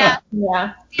 Yeah.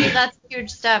 See, that's a huge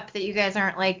step that you guys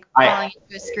aren't like falling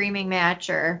into a screaming match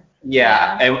or.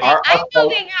 Yeah. And I'm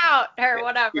moving out or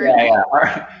whatever. Yeah.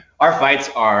 Our fights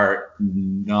are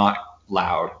not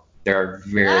loud. They're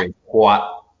very quiet.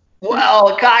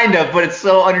 Well, kind of, but it's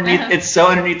so underneath. It's so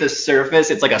underneath the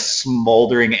surface. It's like a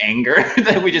smoldering anger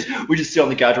that we just sit on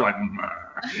the couch. We're like,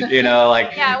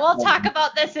 like. Yeah, we'll talk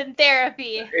about this in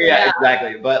therapy. Yeah,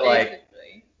 exactly.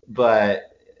 But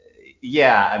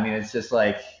yeah, I mean, it's just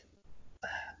like,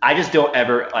 I just don't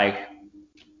ever like.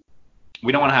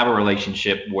 We don't want to have a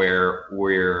relationship where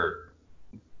we're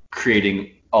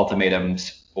creating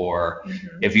ultimatums, or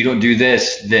if you don't do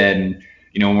this, then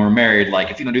when we're married,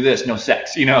 like if you don't do this, no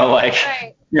sex. Like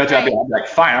right. I'd be like,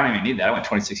 fine, I don't even need that. I went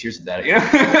 26 years of that.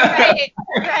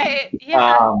 Right.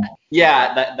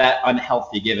 Yeah. That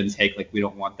unhealthy give and take, like we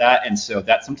don't want that, and so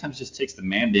that sometimes just takes the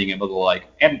man being able to like,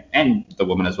 and the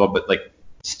woman as well, but like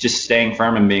just staying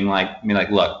firm and being like,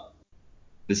 look,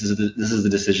 this is the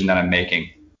decision that I'm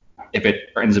making. If it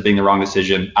ends up being the wrong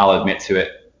decision, I'll admit to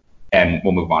it and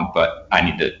we'll move on, but I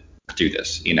need to do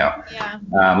this, Yeah.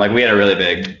 Like we had a really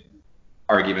big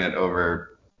argument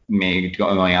over me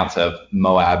going out to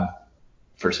Moab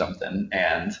for something,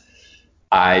 and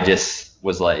I just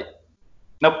was like,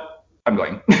 nope, I'm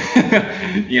going.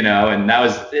 And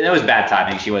it was bad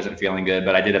timing. She wasn't feeling good,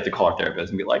 but I did have to call her therapist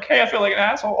and be like, hey, I feel like an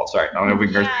asshole. Sorry, I don't know if we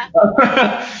can.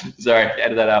 Sorry,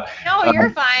 edit that out. No,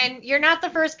 you're fine. You're not the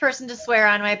first person to swear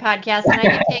on my podcast, and I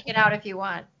can take it out if you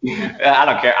want. I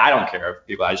don't care. I don't care if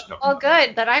people. I just don't. Oh,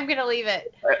 good. Then I'm gonna leave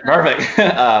it. Perfect.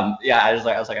 I was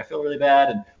like, I feel really bad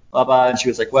and blah blah. And she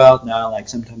was like, well, no, like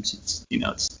sometimes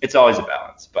it's always a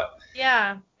balance, but.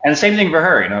 Yeah. And the same thing for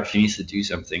her, if she needs to do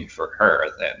something for her,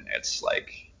 then it's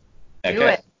like, okay. Do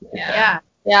it. Yeah.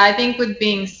 Yeah, I think with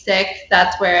being sick,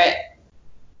 that's where it,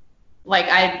 like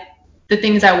the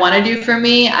things I want to do for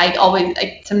me,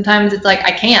 sometimes it's like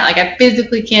I can't, like I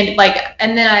physically can't, like,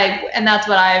 and that's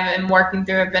what I've been working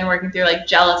through, like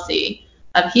jealousy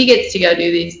of he gets to go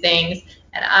do these things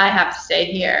and I have to stay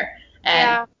here.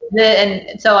 Yeah.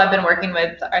 And so I've been working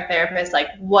with our therapist, like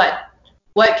what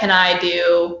can I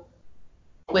do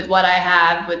with what I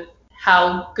have, with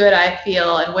how good I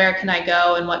feel, and where can I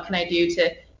go, and what can I do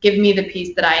to give me the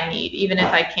peace that I need, even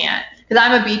if I can't. Because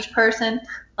I'm a beach person.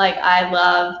 Like, I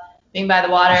love being by the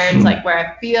water. It's like where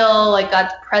I feel like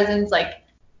God's presence, like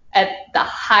at the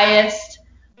highest.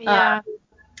 Yeah.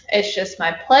 It's just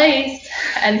my place.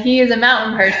 And he is a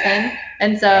mountain person.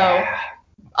 And so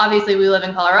obviously we live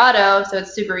in Colorado, so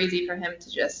it's super easy for him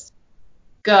to just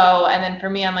go. And then for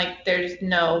me, I'm like, there's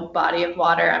no body of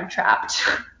water. I'm trapped.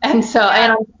 And so,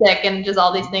 and I'm sick and just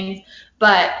all these things.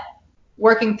 But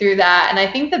working through that, and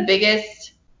I think the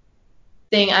biggest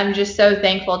thing, I'm just so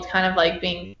thankful. It's kind of like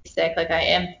being sick. Like, I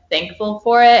am thankful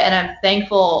for it, and I'm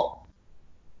thankful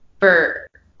for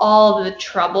all of the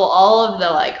trouble, all of the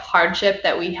like hardship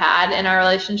that we had in our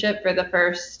relationship for the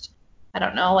first, I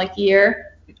don't know, like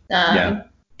year.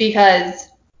 Because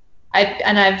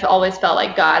I've always felt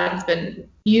like God has been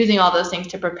using all those things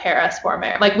to prepare us for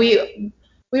marriage. Like, we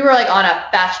were like on a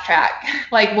fast track.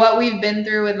 Like, what we've been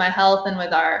through with my health and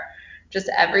with our just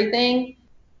everything,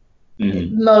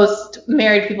 most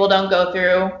married people don't go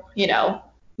through,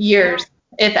 years,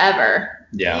 if ever.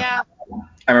 Yeah.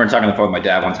 I remember talking on the phone with my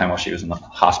dad one time while she was in the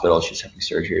hospital. She was having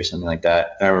surgery or something like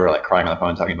that. And I remember like crying on the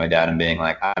phone, talking to my dad and being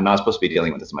like, I'm not supposed to be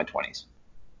dealing with this in my 20s.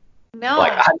 No.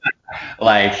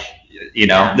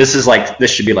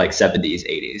 This should be like 70s,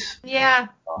 80s. Yeah.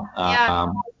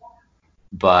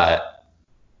 But,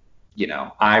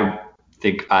 I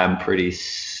think I'm pretty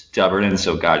stubborn, and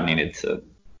so God needed to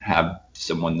have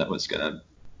someone that was going to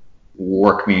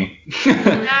work me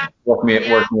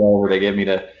over to get me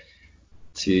to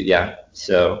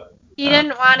so. He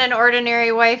didn't want an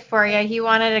ordinary wife for you. He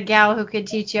wanted a gal who could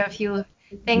teach you a few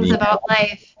things about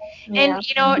life. Yeah.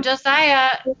 And,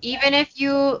 Josiah, even if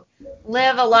you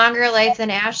live a longer life than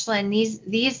Ashlyn,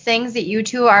 these things that you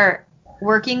two are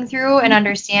working through and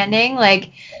understanding,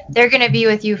 like, they're going to be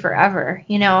with you forever,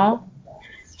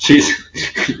 She's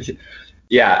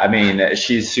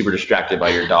she's super distracted by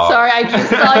your dog. Sorry, I just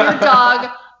saw your dog.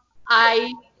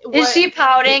 Is she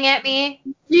pouting at me?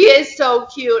 She is so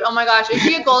cute. Oh my gosh. Is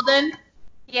she a golden?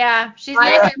 Yeah, she's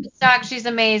my service dog. She's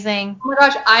amazing. Oh my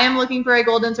gosh, I am looking for a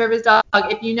golden service dog.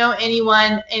 If you know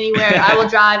anyone, anywhere, I will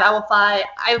drive, I will fly.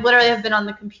 I literally have been on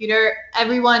the computer.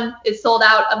 Everyone is sold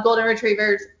out of golden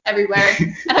retrievers everywhere.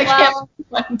 And I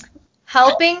can't.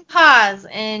 Helping Paws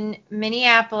in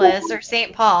Minneapolis or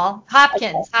St. Paul,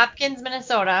 Hopkins,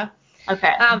 Minnesota.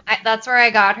 Okay. That's where I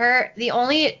got her. The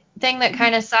only thing that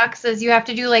kind of sucks is you have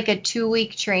to do like a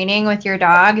 2-week training with your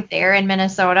dog there in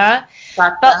Minnesota.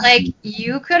 Gotcha. But like,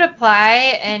 you could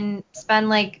apply and spend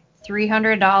like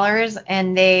 $300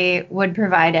 and they would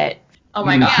provide it. Oh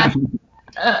my god.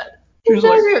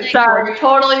 Sorry,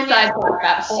 totally sidetracked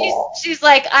that. She's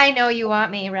like, I know you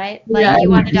want me, right? Like, you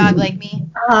want a dog like me.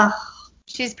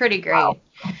 She's pretty great.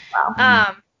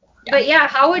 Wow. But yeah,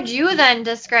 how would you then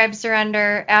describe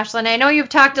surrender, Ashlyn? I know you've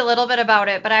talked a little bit about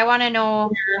it, but I want to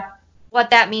know what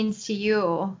that means to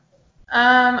you.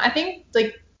 I think,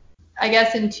 I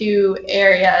guess in 2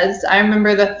 areas. I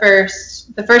remember the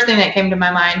first thing that came to my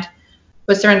mind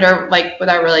was surrender, like with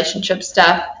our relationship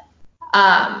stuff.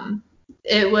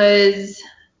 It was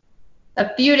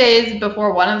a few days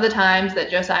before one of the times that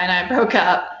Josiah and I broke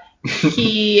up.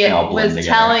 He was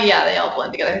telling, they all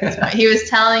blend together at this point. He was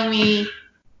telling me,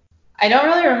 I don't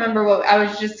really remember what, I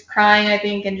was just crying, I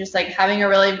think, and just like having a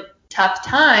really tough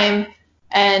time.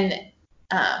 And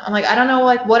I'm like, I don't know,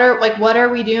 what are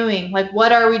we doing? Like,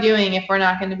 what are we doing if we're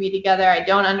not going to be together? I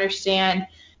don't understand.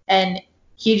 And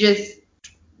he just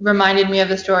reminded me of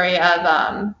the story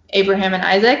of Abraham and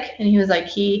Isaac. And he was like,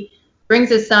 he brings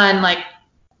his son like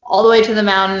all the way to the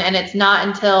mountain, and it's not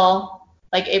until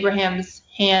like Abraham's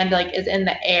hand like is in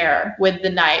the air with the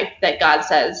knife that God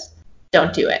says,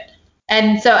 don't do it.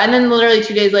 And then literally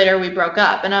 2 days later we broke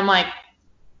up, and I'm like,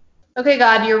 okay,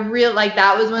 God, you're real. Like,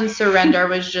 that was when surrender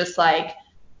was just like,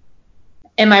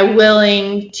 am I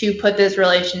willing to put this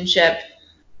relationship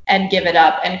and give it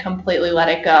up and completely let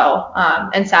it go,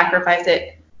 and sacrifice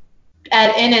it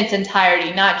in its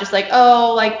entirety, not just like,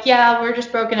 oh, like, yeah, we're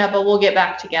just broken up, but we'll get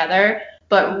back together,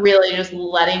 but really just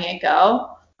letting it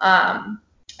go.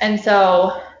 And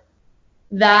so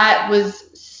that was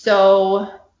so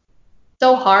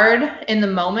hard in the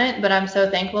moment, but I'm so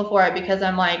thankful for it, because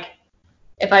I'm like,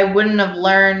 if I wouldn't have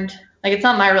learned, like, it's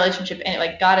not my relationship, and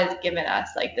like, God has given us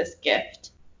like this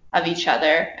gift of each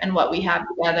other and what we have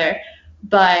together,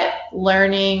 but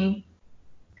learning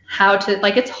how to,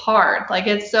 like, it's hard, like,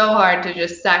 it's so hard to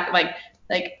just like,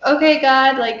 okay,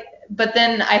 God, like, but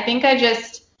then I think I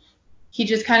just he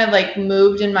just kind of like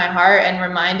moved in my heart and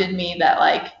reminded me that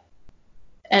like,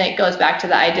 and it goes back to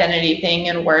the identity thing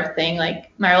and worth thing,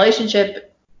 like my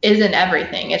relationship isn't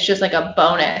everything. It's just like a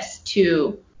bonus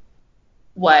to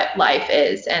what life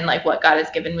is and like what God has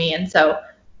given me. And so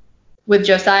with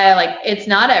Josiah, like it's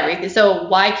not everything. So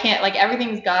why can't, like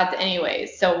everything's God's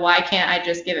anyways. So why can't I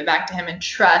just give it back to him and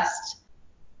trust?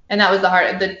 And that was the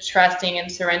heart of the trusting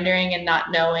and surrendering and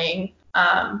not knowing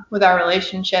with our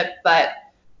relationship. But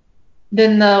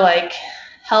then the like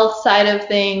health side of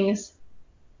things,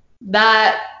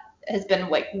 that has been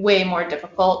like way more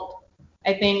difficult.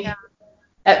 I think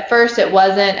at first it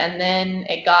wasn't, and then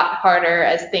it got harder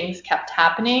as things kept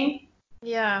happening.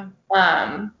 Yeah.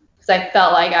 Because I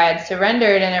felt like I had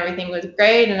surrendered and everything was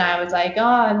great, and I was like, oh,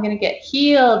 I'm gonna get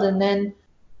healed, and then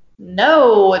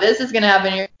no, this is gonna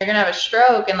happen. You're gonna have a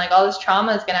stroke, and like all this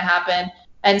trauma is gonna happen.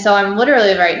 And so I'm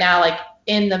literally right now like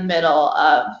in the middle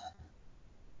of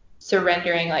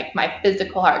surrendering like my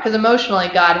physical heart, because emotionally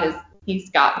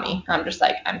he's got me. I'm just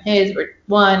like, I'm his, we're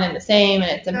one and the same,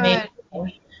 and it's amazing.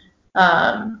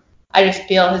 I just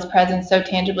feel his presence so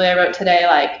tangibly. I wrote today,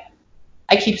 like,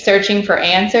 I keep searching for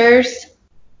answers,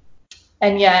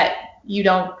 and yet you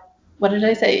don't, what did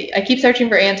I say? I keep searching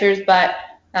for answers, but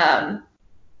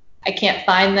I can't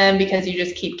find them because you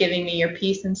just keep giving me your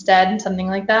peace instead, something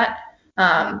like that.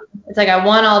 It's like I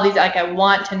want all these, like I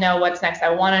want to know what's next. I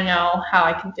want to know how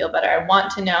I can feel better. I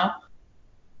want to know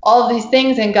all of these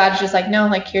things, and God's just like, no,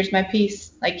 like here's my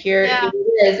peace. Like here it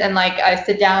is. And like I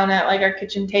sit down at like our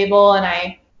kitchen table and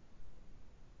I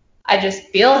just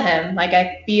feel him. Like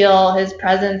I feel his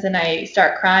presence and I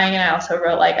start crying. And I also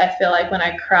wrote like, I feel like when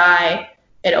I cry,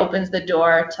 it opens the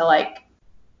door to like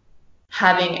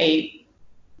having a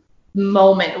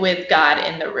moment with God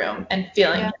in the room and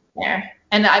feeling him there.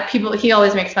 And he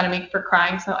always makes fun of me for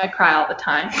crying, so I cry all the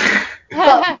time.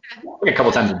 Like a couple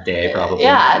times a day, probably.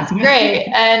 Yeah, it's great.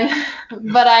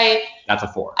 But that's a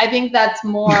 4. I think that's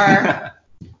more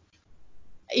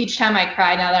each time I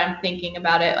cry, now that I'm thinking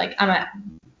about it, like I'm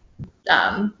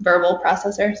a verbal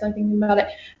processor, so I'm thinking about it.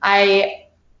 I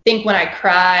think when I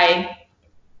cry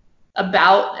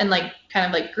about and like kind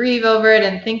of like grieve over it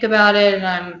and think about it and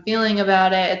I'm feeling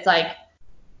about it, it's like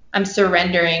I'm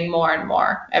surrendering more and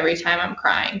more every time I'm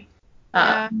crying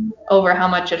over how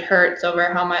much it hurts,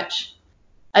 over how much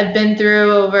I've been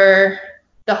through, over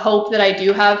the hope that I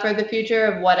do have for the future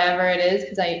of whatever it is,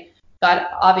 because God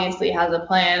obviously has a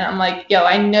plan. I'm like, yo,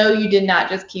 I know you did not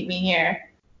just keep me here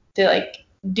to like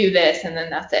do this and then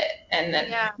that's it. And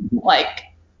then like,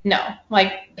 no,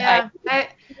 like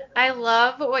I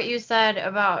love what you said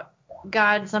about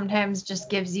God sometimes just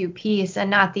gives you peace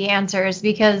and not the answers,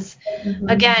 because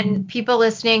again, people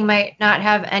listening might not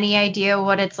have any idea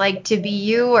what it's like to be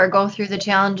you or go through the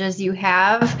challenges you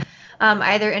have,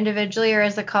 either individually or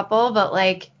as a couple, but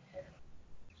like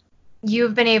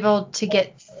you've been able to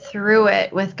get through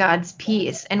it with God's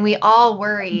peace. And we all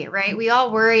worry, right? We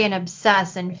all worry and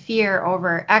obsess and fear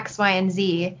over X, Y, and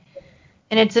Z.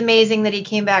 And it's amazing that he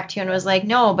came back to you and was like,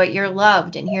 no, but you're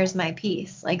loved and here's my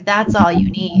peace. Like, that's all you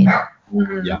need.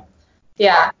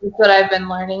 Yeah, that's what I've been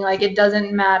learning. Like, it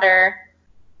doesn't matter.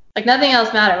 Like, nothing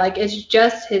else matters. Like, it's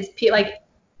just his peace. Like,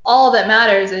 all that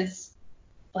matters is,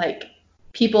 like,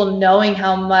 people knowing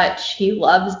how much he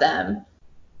loves them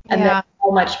and then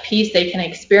how much peace they can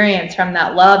experience from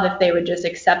that love if they would just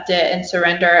accept it and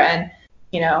surrender and,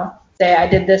 you know, say, I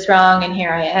did this wrong and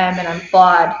here I am and I'm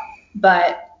flawed.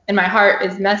 And my heart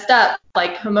is messed up,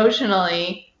 like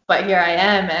emotionally, but here I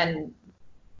am, and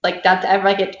like that's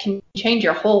like it can change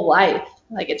your whole life.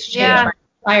 Like it's changed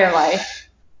my entire life.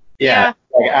 Yeah.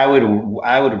 Like I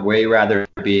would way rather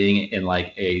being in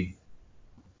like a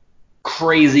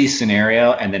crazy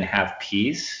scenario and then have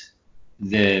peace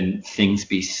than things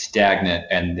be stagnant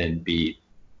and then be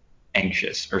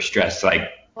anxious or stressed. Like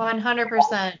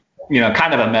 100%. You know,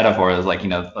 kind of a metaphor is like, you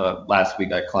know, last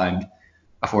week I climbed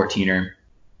a 14er.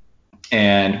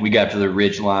 And we got up to the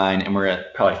ridge line and we're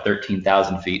at probably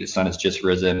 13,000 feet. The sun has just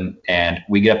risen and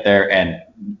we get up there and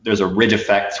there's a ridge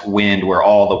effect wind where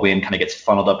all the wind kind of gets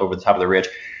funneled up over the top of the ridge.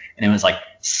 And it was like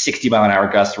 60-mile-an-hour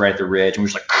gusts right at the ridge. And we're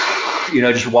just like, you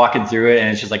know, just walking through it. And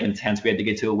it's just like intense. We had to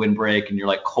get to a windbreak and you're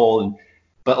like cold,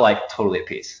 but like totally at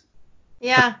peace.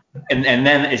 Yeah. And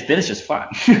then it's just fun.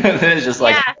 Then it's just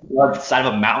like you're on the side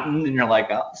of a mountain and you're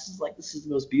like, oh, this is the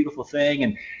most beautiful thing.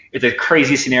 And it's a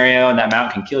crazy scenario and that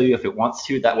mountain can kill you if it wants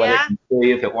to. That weather can kill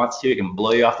you if it wants to. It can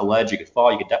blow you off the ledge. You could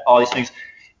fall. You could all these things.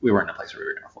 We weren't in a place where we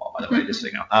were going to fall, by the way, just so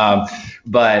you know.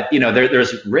 But you know,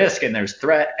 there's risk and there's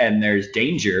threat and there's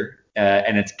danger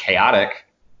and it's chaotic.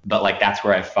 But like that's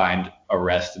where I find a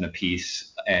rest and a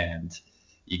peace and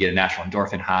you get a natural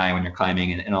endorphin high when you're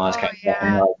climbing and all this kind of stuff.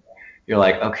 Yeah. And you're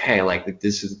like, okay, like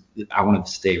this is, I want to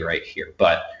stay right here.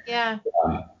 But, Yeah.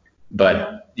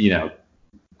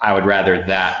 I would rather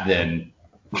that than,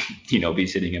 be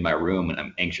sitting in my room when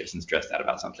I'm anxious and stressed out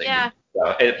about something. Yeah.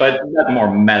 So but that's a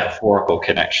more metaphorical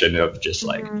connection of just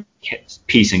like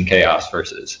peace and chaos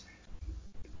versus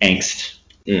angst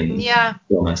in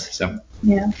illness. So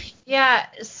Yeah,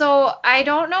 so I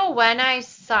don't know when I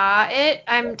saw it.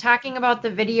 I'm talking about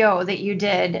the video that you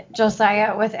did,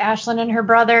 Josiah, with Ashlyn and her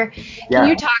brother. Can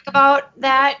you talk about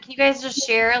that? Can you guys just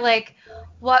share like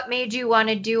what made you want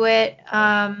to do it?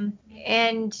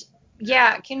 And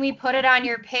yeah, can we put it on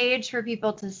your page for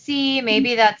people to see?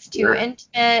 Maybe that's too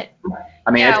intimate.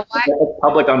 I mean, it's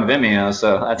public on Vimeo,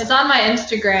 so it's on my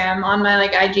Instagram, on my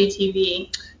like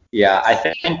IGTV. Yeah, I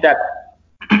think that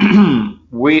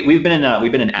we've been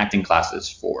in acting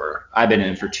classes I've been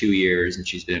in for 2 years and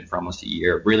she's been in for almost a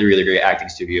year. Really, really great acting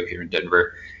studio here in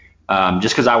Denver.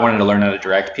 Just because I wanted to learn how to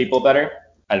direct people better.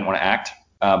 I didn't want to act.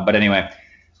 But anyway,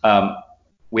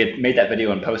 we had made that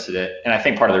video and posted it. And I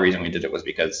think part of the reason we did it was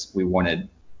because we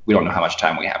don't know how much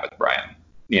time we have with Brian.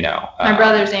 My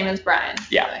brother's name is Brian.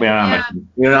 Yeah,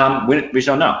 we don't know we just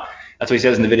don't know. That's what he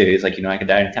says in the video. He's like, I could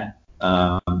die anytime.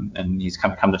 And he's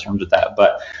come to terms with that,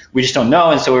 but we just don't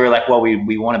know. And so we were like, well,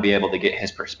 we want to be able to get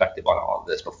his perspective on all of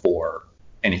this before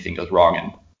anything goes wrong.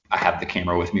 And I have the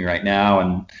camera with me right now.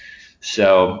 And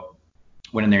so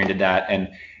went in there and did that. And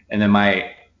then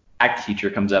my act teacher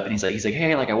comes up and he's like,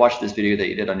 hey, like I watched this video that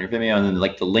you did on your Vimeo. And then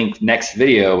like the link next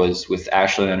video was with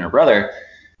Ashlyn and her brother.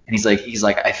 And he's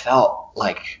like, I felt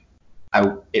like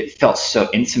it felt so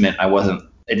intimate.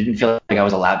 It didn't feel like I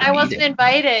was allowed to. I wasn't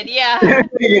invited, yeah.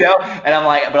 And I'm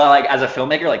like, but like as a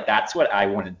filmmaker, like that's what I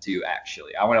want to do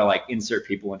actually. I want to like insert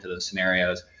people into those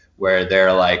scenarios where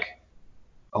they're like,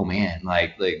 oh man,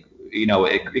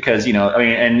 because I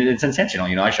mean, and it's intentional.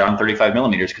 I shot on 35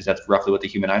 millimeters because that's roughly what the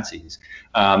human eye sees.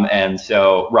 And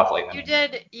so roughly.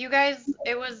 You guys,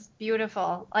 it was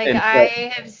beautiful. Like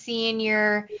I have seen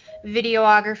your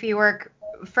videography work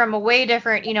from a way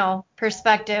different,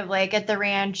 perspective, like at the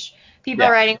ranch. People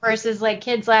riding horses, like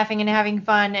kids laughing and having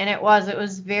fun, and it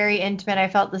was very intimate. I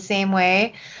felt the same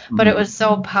way, but it was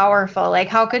so powerful. Like,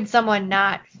 how could someone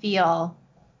not feel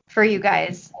for you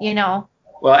guys,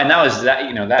 Well, and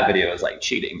that video is like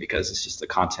cheating because it's just the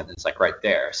content is like right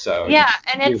there. So yeah,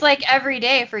 and it's like every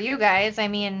day for you guys. I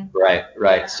mean,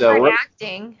 right. So we're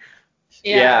acting.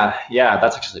 Yeah,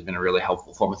 that's actually been a really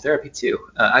helpful form of therapy too,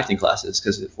 acting classes,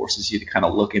 because it forces you to kind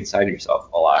of look inside yourself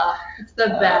a lot. It's the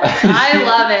best. I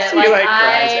love it. So you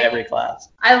cries every class.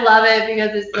 I love it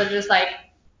because it's just like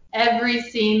every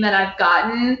scene that I've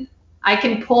gotten, I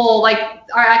can pull, like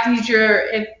our acting teacher,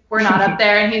 if we're not up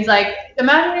there, and he's like,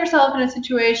 imagine yourself in a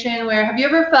situation where, have you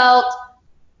ever felt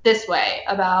this way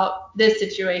about this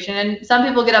situation? And some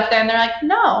people get up there and they're like,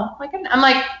 no. I'm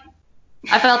like,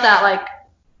 I felt that like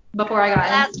before I got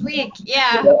last week,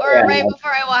 or right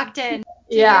before I walked in.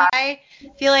 Yeah. I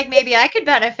feel like maybe I could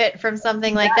benefit from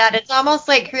something like that. It's almost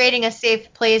like creating a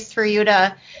safe place for you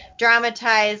to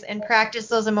dramatize and practice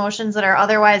those emotions that are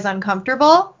otherwise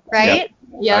uncomfortable, right?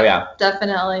 Yeah,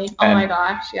 definitely. My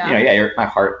gosh, my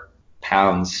heart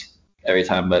pounds every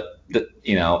time, but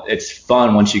it's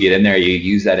fun once you get in there. You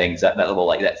use that anxiety, that little,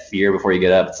 like that fear before you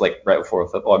get up. It's like right before a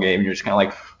football game, and you're just kind of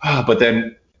like, oh, but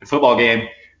then a football game,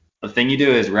 the thing you do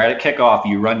is right at kickoff,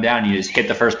 you run down, you just hit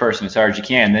the first person as hard as you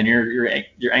can, then your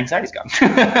anxiety's gone.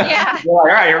 Yeah. You're like, all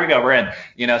right, here we go, we're in.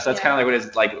 So that's kind of like what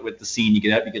it's like with the scene. You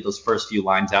get up, you get those first few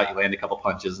lines out, you land a couple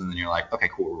punches, and then you're like, okay,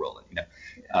 cool, we're rolling.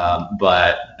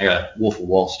 But I got a Wolf of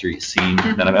Wall Street scene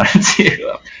that I'm about to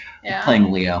do.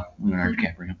 Playing Leo, Leonardo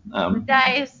DiCaprio.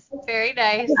 Nice, very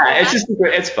nice. Yeah,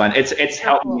 it's fun. It's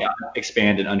helped me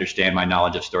expand and understand my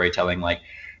knowledge of storytelling. Like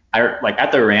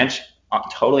at the ranch,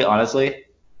 totally honestly,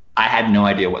 I had no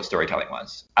idea what storytelling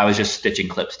was. I was just stitching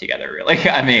clips together, really.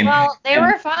 I mean, well, they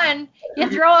were fun. You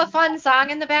throw a fun song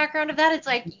in the background of that, it's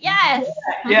like, yes.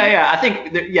 Yeah. I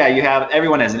think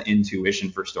everyone has an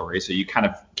intuition for story, so you kind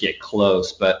of get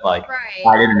close, but like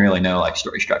I didn't really know like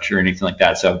story structure or anything like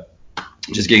that. So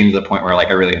just getting to the point where like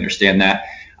I really understand that.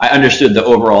 I understood the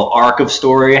overall arc of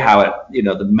story, how it,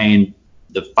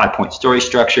 the 5-point story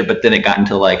structure, but then it got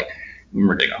into like,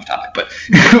 we're getting off topic,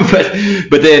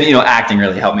 but then acting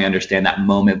really helped me understand that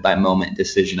moment by moment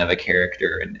decision of a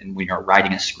character, and when you're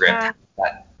writing a script,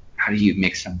 how do you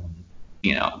make someone,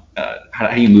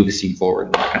 how do you move the scene forward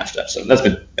and that kind of stuff. So that's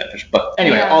been beneficial. But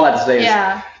anyway, all that to say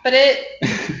is but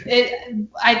it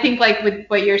I think like with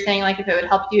what you're saying, like if it would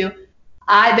help you,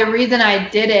 the reason I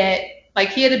did it,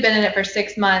 like he had been in it for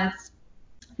 6 months,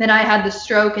 then I had the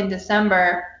stroke in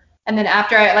December. And then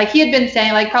after he had been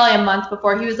saying, probably a month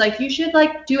before, he was like, you should,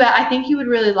 do it. I think you would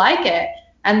really like it.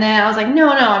 And then I was like, no,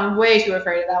 I'm way too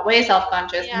afraid of that, way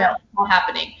self-conscious. Yeah. No, it's not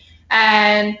happening.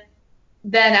 And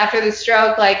then after the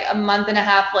stroke, a month and a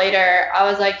half later, I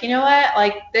was like, you know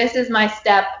what? This is my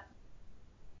step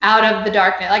out of the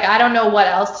darkness. I don't know what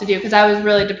else to do because I was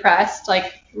really depressed,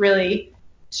 really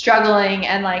struggling.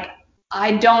 And,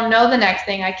 I don't know the next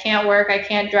thing. I can't work. I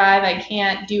can't drive. I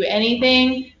can't do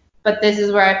anything. But this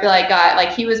is where I feel like God,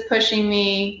 he was pushing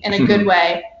me in a good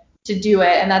way to do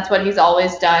it. And that's what he's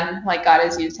always done. God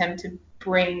has used him to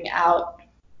bring out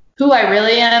who I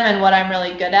really am and what I'm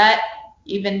really good at,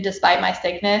 even despite my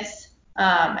sickness.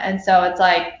 And so it's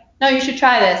no, you should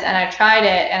try this. And I tried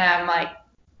it, and I'm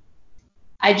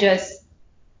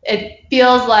it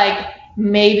feels like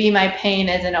maybe my pain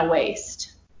isn't a waste.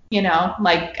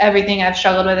 Everything I've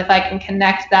struggled with, if I can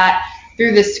connect that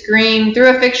through the screen,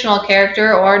 through a fictional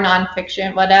character or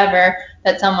nonfiction, whatever,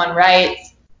 that someone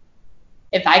writes,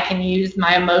 if I can use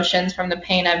my emotions from the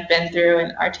pain I've been through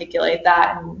and articulate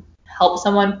that and help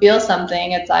someone feel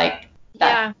something, it's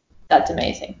that's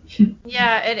amazing.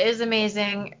 Yeah, it is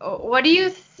amazing. What do you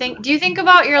think? Do you think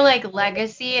about your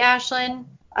legacy, Ashlyn?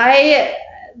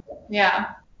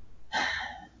 Yeah.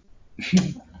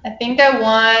 I think I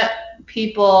want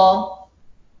people.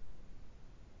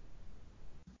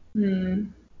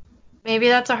 Maybe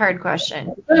that's a hard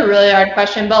question. It's a really hard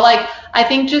question, but I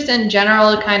think just in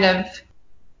general, kind of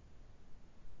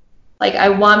I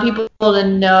want people to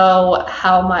know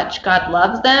how much God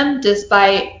loves them,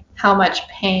 despite how much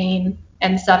pain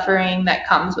and suffering that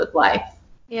comes with life.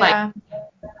 Yeah.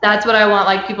 That's what I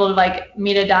want, people to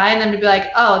me to die and them to be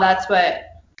like, oh, that's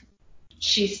what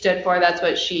she stood for. That's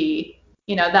what she,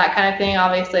 that kind of thing.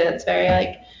 Obviously, that's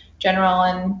very general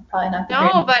and probably not the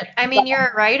No, but I mean, you're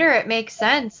a writer. It makes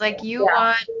sense. You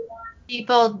want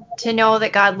people to know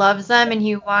that God loves them, and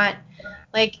you want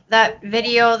that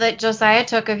video that Josiah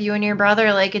took of you and your brother.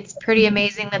 It's pretty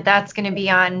amazing that that's going to be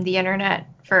on the internet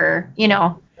for,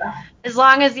 as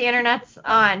long as the internet's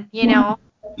on,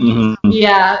 Mm-hmm.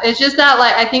 Yeah, it's just that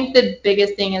I think the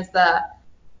biggest thing is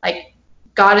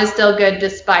God is still good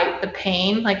despite the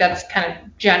pain. That's kind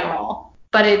of general,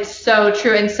 but it's so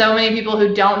true. And so many people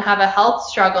who don't have a health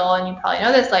struggle, and you probably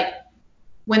know this,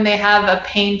 when they have a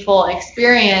painful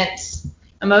experience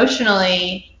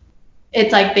emotionally,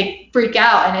 it's they freak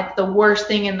out and it's the worst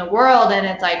thing in the world, and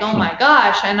it's oh my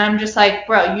gosh. And I'm just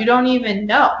bro, you don't even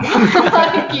know.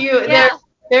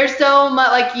 There's so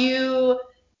much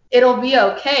it'll be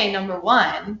okay. Number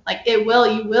one, you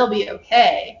will be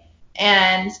okay.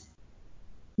 And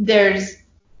there's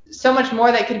so much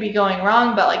more that could be going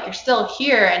wrong, but you're still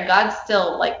here, and God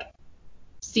still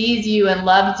sees you and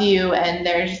loves you, and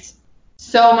there's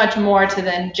so much more to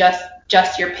than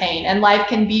just your pain. And life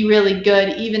can be really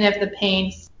good even if the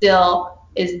pain still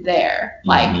is there.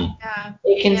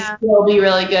 It can still be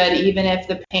really good even if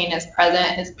the pain is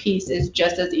present. His peace is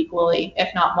just as equally,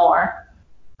 if not more,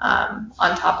 on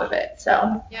top of it.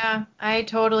 So yeah, I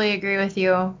totally agree with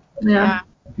you. Yeah.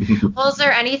 Well, is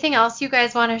there anything else you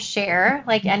guys want to share?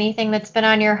 Anything that's been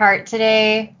on your heart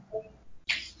today?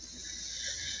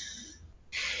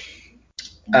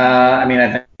 I mean,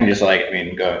 I think just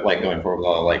going forward with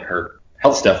all her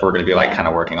health stuff, we're going to be kind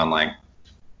of working on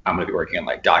I'm going to be working on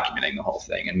documenting the whole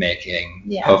thing and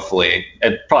making, hopefully,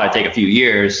 it'd probably take a few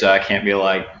years, so I can't be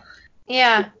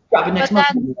yeah, drop it next month.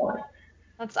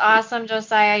 That's awesome,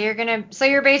 Josiah.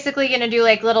 You're basically gonna do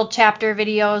little chapter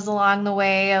videos along the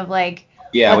way of what's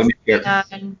going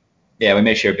on. Yeah, we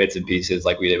may share bits and pieces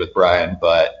like we did with Brian,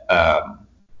 but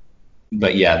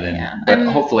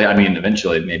hopefully, I mean,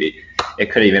 eventually, maybe it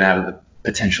could even have the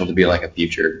potential to be a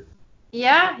future.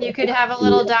 Yeah, you could have a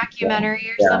little documentary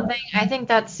or something. I think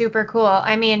that's super cool.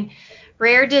 I mean,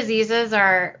 rare diseases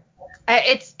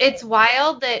it's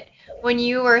wild that when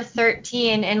you were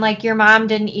 13 and your mom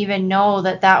didn't even know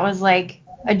that was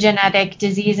a genetic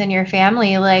disease in your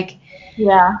family.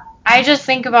 I just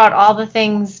think about all the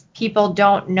things people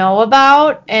don't know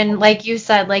about, and like you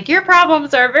said, your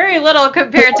problems are very little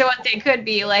compared to what they could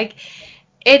be.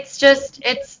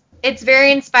 It's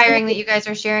very inspiring that you guys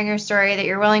are sharing your story, that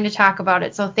you're willing to talk about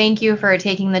it. So thank you for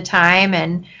taking the time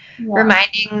and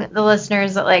reminding the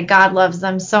listeners that God loves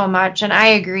them so much. And I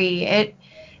agree. It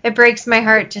breaks my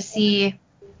heart to see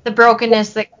the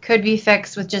brokenness that could be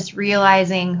fixed with just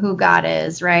realizing who God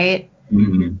is, right?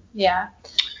 Mm-hmm. Yeah.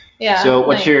 So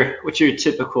what's your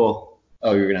typical?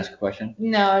 Oh, you were gonna ask a question?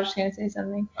 No, I was just gonna say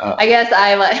something. I guess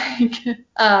I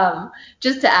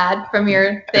just to add from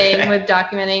your thing with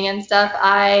documenting and stuff.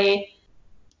 I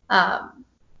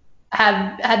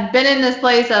had been in this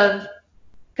place of,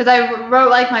 because I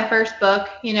wrote like my first book,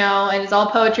 you know, and it's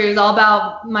all poetry. It was all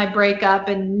about my breakup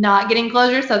and not getting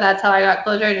closure. So that's how I got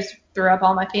closure. I just threw up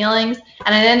all my feelings,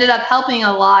 and it ended up helping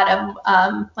a lot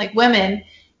of like women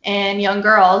and young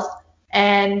girls.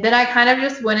 And then I kind of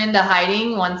just went into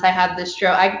hiding once I had the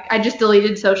stroke. I just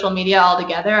deleted social media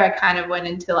altogether. I kind of went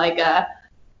into like a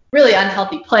really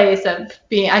unhealthy place of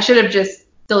being, I should have just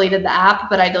deleted the app,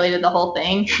 but I deleted the whole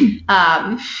thing.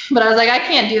 But I was like, I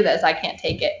can't do this. I can't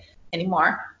take it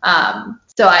anymore.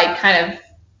 So I kind of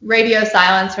radio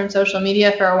silence from social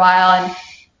media for a while. And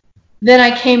then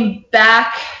I came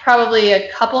back probably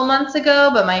a couple months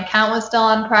ago, but my account was still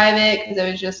on private because it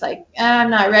was just like, I'm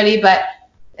not ready. But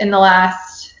in the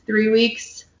last 3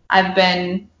 weeks,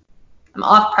 I'm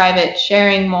off private,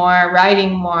 sharing more,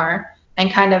 writing more,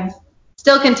 and kind of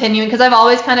still continuing because I've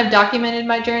always kind of documented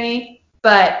my journey,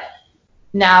 but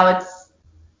now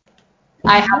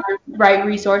I have the right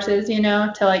resources, you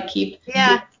know, to like keep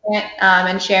doing it,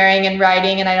 and sharing and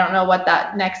writing, and I don't know what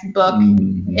that next book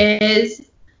is,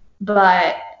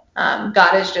 but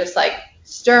God is just like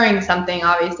stirring something,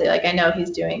 obviously. Like I know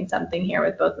he's doing something here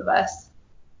with both of us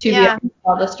to be able to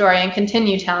tell the story and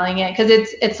continue telling it, because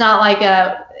it's not like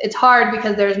it's hard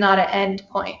because there's not an end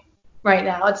point right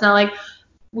now. It's not like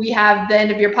we have the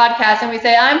end of your podcast and we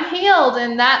say, I'm healed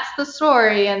and that's the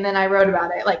story, and then I wrote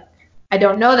about it. Like I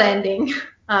don't know the ending.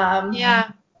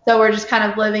 So we're just kind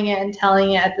of living it and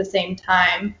telling it at the same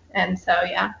time. And so,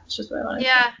 yeah, it's just what I want to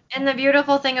say. And the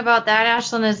beautiful thing about that,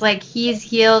 Ashlyn, is like he's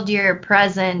healed your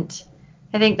present.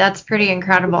 I think that's pretty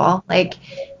incredible. Like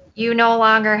you no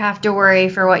longer have to worry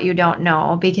for what you don't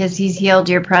know because he's healed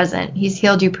your present. He's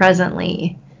healed you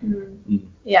presently. Mm-hmm.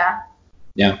 Yeah.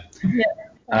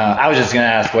 I was just gonna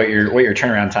ask what your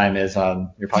turnaround time is on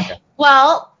your podcast.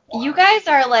 Well, you guys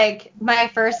are like my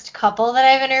first couple that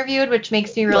I've interviewed, which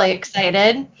makes me really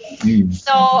excited.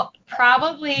 So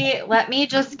probably let me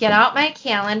just get out my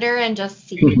calendar and just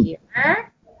see here.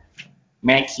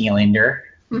 My calendar.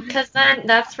 Because then,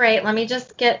 that's right, let me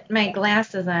just get my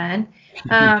glasses on.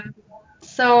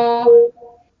 So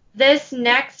this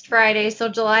next Friday, so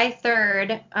July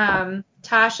 3rd,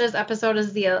 Tasha's episode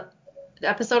is the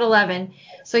episode 11.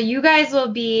 So you guys will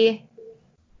be,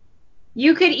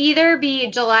 you could either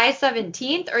be July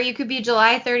 17th or you could be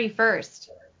July 31st.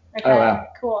 Okay. Oh, wow.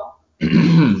 Cool.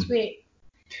 Sweet.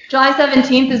 July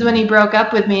 17th is when he broke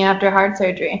up with me after heart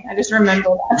surgery. I just remember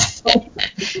that.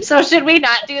 So should we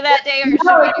not do that day? Or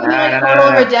no, it could be like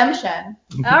total redemption.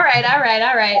 All right. I'm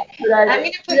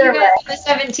going to put you guys on the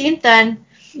 17th then.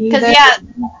 Because,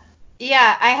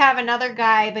 yeah, I have another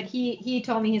guy, but he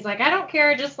told me, he's like, I don't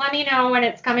care, just let me know when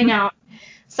it's coming out.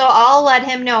 So I'll let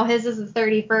him know his is the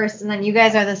 31st, and then you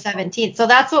guys are the 17th. So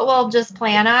that's what we'll just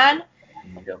plan on.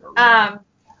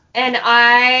 And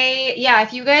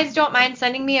if you guys don't mind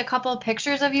sending me a couple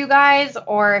pictures of you guys,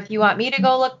 or if you want me to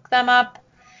go look them up.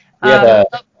 We have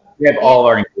all of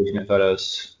our engagement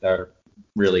photos that are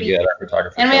really good. Our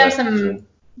photographer. And we have some, And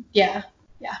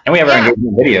we have our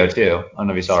engagement video too. I don't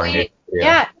know if you saw our engagement video.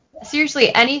 Yeah.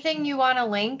 Seriously, anything you want to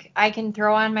link, I can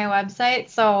throw on my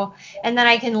website. So, and then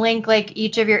I can link like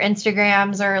each of your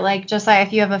Instagrams, or like Josiah,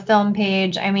 if you have a film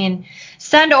page. I mean,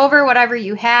 send over whatever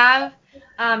you have.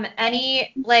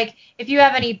 If you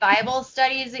have any Bible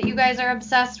studies that you guys are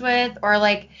obsessed with, or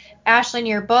like Ashlyn,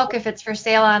 your book, if it's for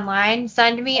sale online,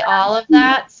 send me all of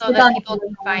that so that people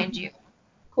can find you.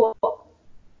 Cool.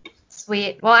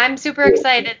 Sweet. Well, I'm super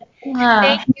excited.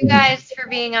 Thank you guys for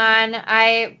being on.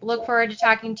 I look forward to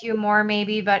talking to you more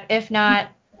maybe, but if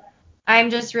not, I'm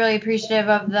just really appreciative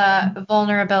of the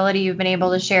vulnerability you've been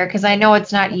able to share, because I know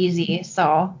it's not easy.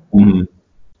 So.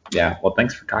 Yeah. Well,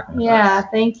 thanks for talking with us. Yeah.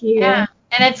 Thank you. Yeah.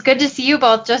 And it's good to see you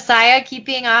both. Josiah, keep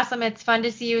being awesome. It's fun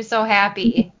to see you so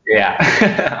happy. Yeah.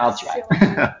 I'll try.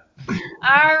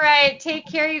 All right. Take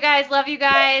care, you guys. Love you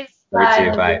guys.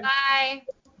 Bye. Bye.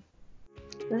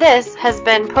 This has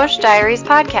been Push Diaries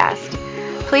Podcast.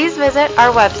 Please visit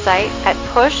our website at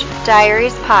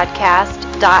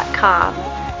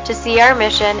pushdiariespodcast.com to see our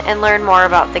mission and learn more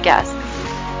about the guests.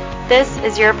 This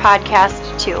is your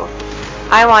podcast too.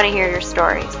 I want to hear your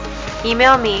stories.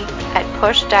 Email me at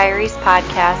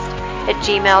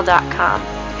pushdiariespodcast@gmail.com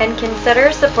and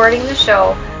consider supporting the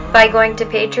show by going to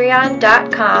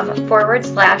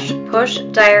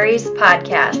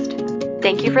patreon.com/pushdiariespodcast.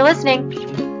 Thank you for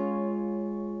listening.